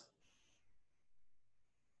constants.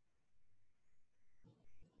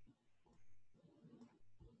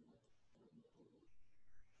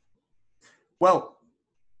 Well,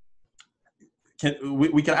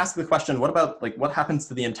 we can ask the question, what about, like, what happens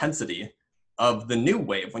to the intensity of the new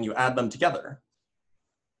wave when you add them together?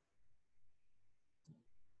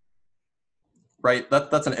 Right,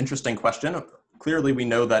 that's an interesting question. Clearly, we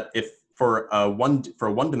know that if for a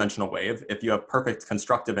one-dimensional wave, if you have perfect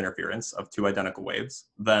constructive interference of two identical waves,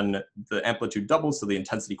 then the amplitude doubles, so the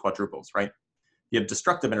intensity quadruples, right? You have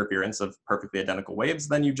destructive interference of perfectly identical waves,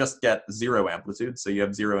 then you just get 0 amplitude, so you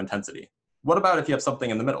have 0 intensity. What about if you have something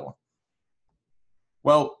in the middle?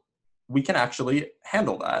 Well, we can actually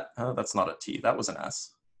handle that. That's not a T, that was an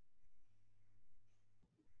S.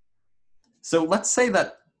 So let's say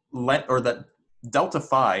that delta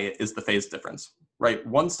phi is the phase difference, right?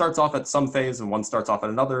 One starts off at some phase and one starts off at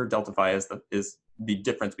another. Delta phi is the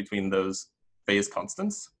difference between those phase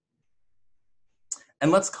constants.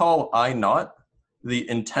 And let's call I naught the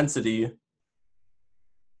intensity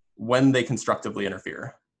when they constructively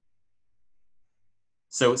interfere.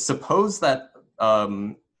 So suppose that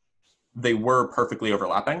they were perfectly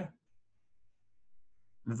overlapping,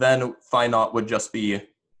 then phi naught would just be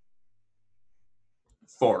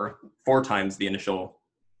 4 times the initial,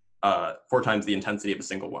 4 times the intensity of a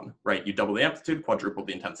single one, right? You double the amplitude, quadruple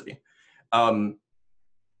the intensity.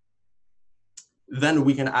 Then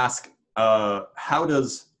we can ask,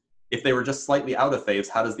 if they were just slightly out of phase,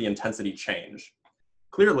 how does the intensity change?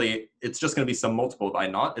 Clearly, it's just going to be some multiple of I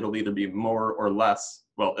naught. It'll either be more or less.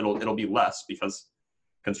 Well, it'll be less because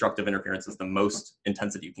constructive interference is the most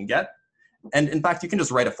intensity you can get. And in fact, you can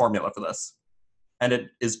just write a formula for this. And it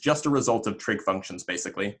is just a result of trig functions,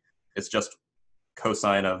 basically. It's just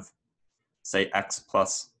cosine of, say, x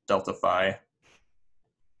plus delta phi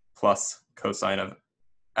plus cosine of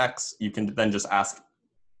x. You can then just ask,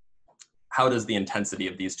 how does the intensity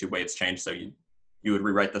of these two waves change? So you would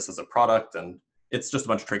rewrite this as a product, and it's just a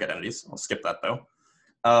bunch of trig identities. I'll skip that, though.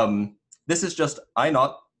 This is just I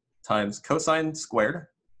naught times cosine squared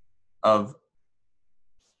of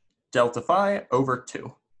delta phi over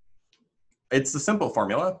 2. It's a simple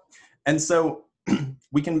formula. And so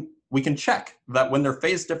we can check that when there are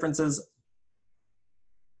phase differences,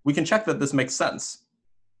 we can check that this makes sense.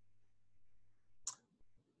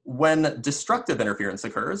 When destructive interference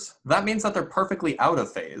occurs, that means that they're perfectly out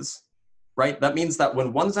of phase, right? That means that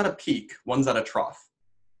when one's at a peak, one's at a trough.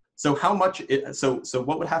 So how much, so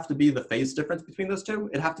what would have to be the phase difference between those two?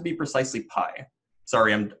 It'd have to be precisely pi.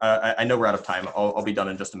 Sorry, I know we're out of time. I'll be done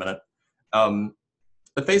in just a minute.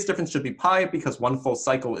 The phase difference should be pi because one full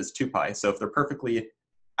cycle is 2 pi. So if they're perfectly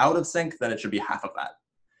out of sync, then it should be half of that.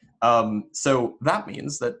 So that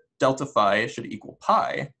means that delta phi should equal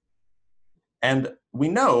pi. And we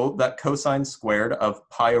know that cosine squared of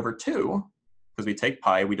pi over 2, because we take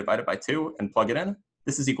pi, we divide it by 2 and plug it in,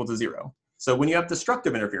 this is equal to 0. So when you have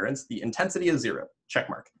destructive interference, the intensity is 0, check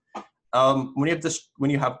mark. When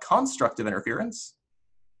you have constructive interference,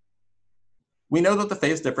 we know that the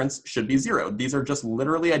phase difference should be 0. These are just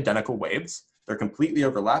literally identical waves. They're completely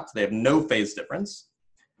overlapped. They have no phase difference.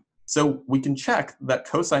 So we can check that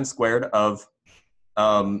cosine squared of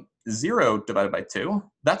 0 divided by 2,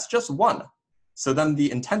 that's just 1. So then the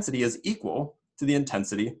intensity is equal to the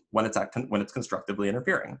intensity when it's constructively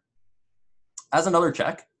interfering. As another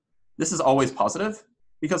check, this is always positive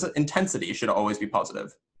because intensity should always be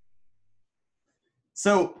positive.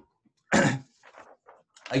 So I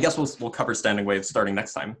guess we'll cover standing waves starting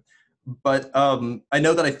next time. But I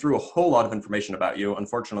know that I threw a whole lot of information about you.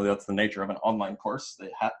 Unfortunately, that's the nature of an online course.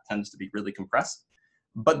 It tends to be really compressed.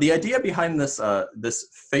 But the idea behind this this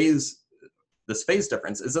phase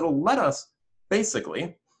difference is it'll let us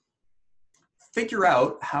basically figure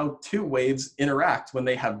out how two waves interact when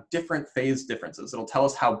they have different phase differences. It'll tell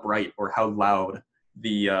us how bright or how loud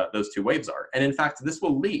those two waves are. And in fact, this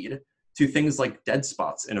will lead to things like dead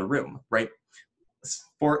spots in a room, right?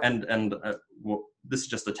 Well, this is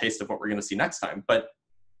just a taste of what we're going to see next time. But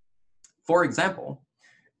for example,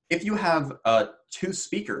 if you have two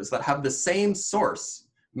speakers that have the same source,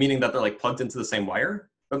 meaning that they're like plugged into the same wire,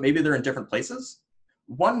 but maybe they're in different places,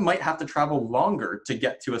 one might have to travel longer to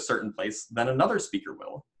get to a certain place than another speaker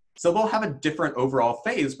will. So they'll have a different overall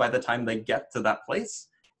phase by the time they get to that place.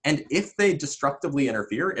 And if they destructively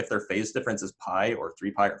interfere, if their phase difference is pi or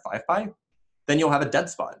 3 pi or 5 pi, then you'll have a dead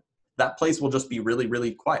spot. That place will just be really,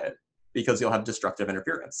 really quiet because you'll have destructive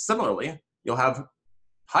interference. Similarly, you'll have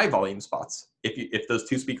high volume spots if those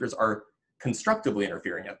two speakers are constructively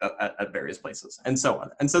interfering at various places, and so on.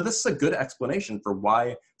 And so this is a good explanation for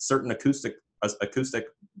why certain acoustic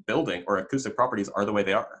building or acoustic properties are the way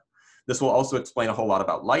they are. This will also explain a whole lot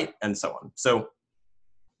about light and so on. So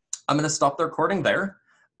I'm going to stop the recording there.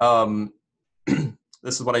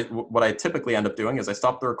 This is what I typically end up doing is I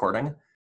stop the recording.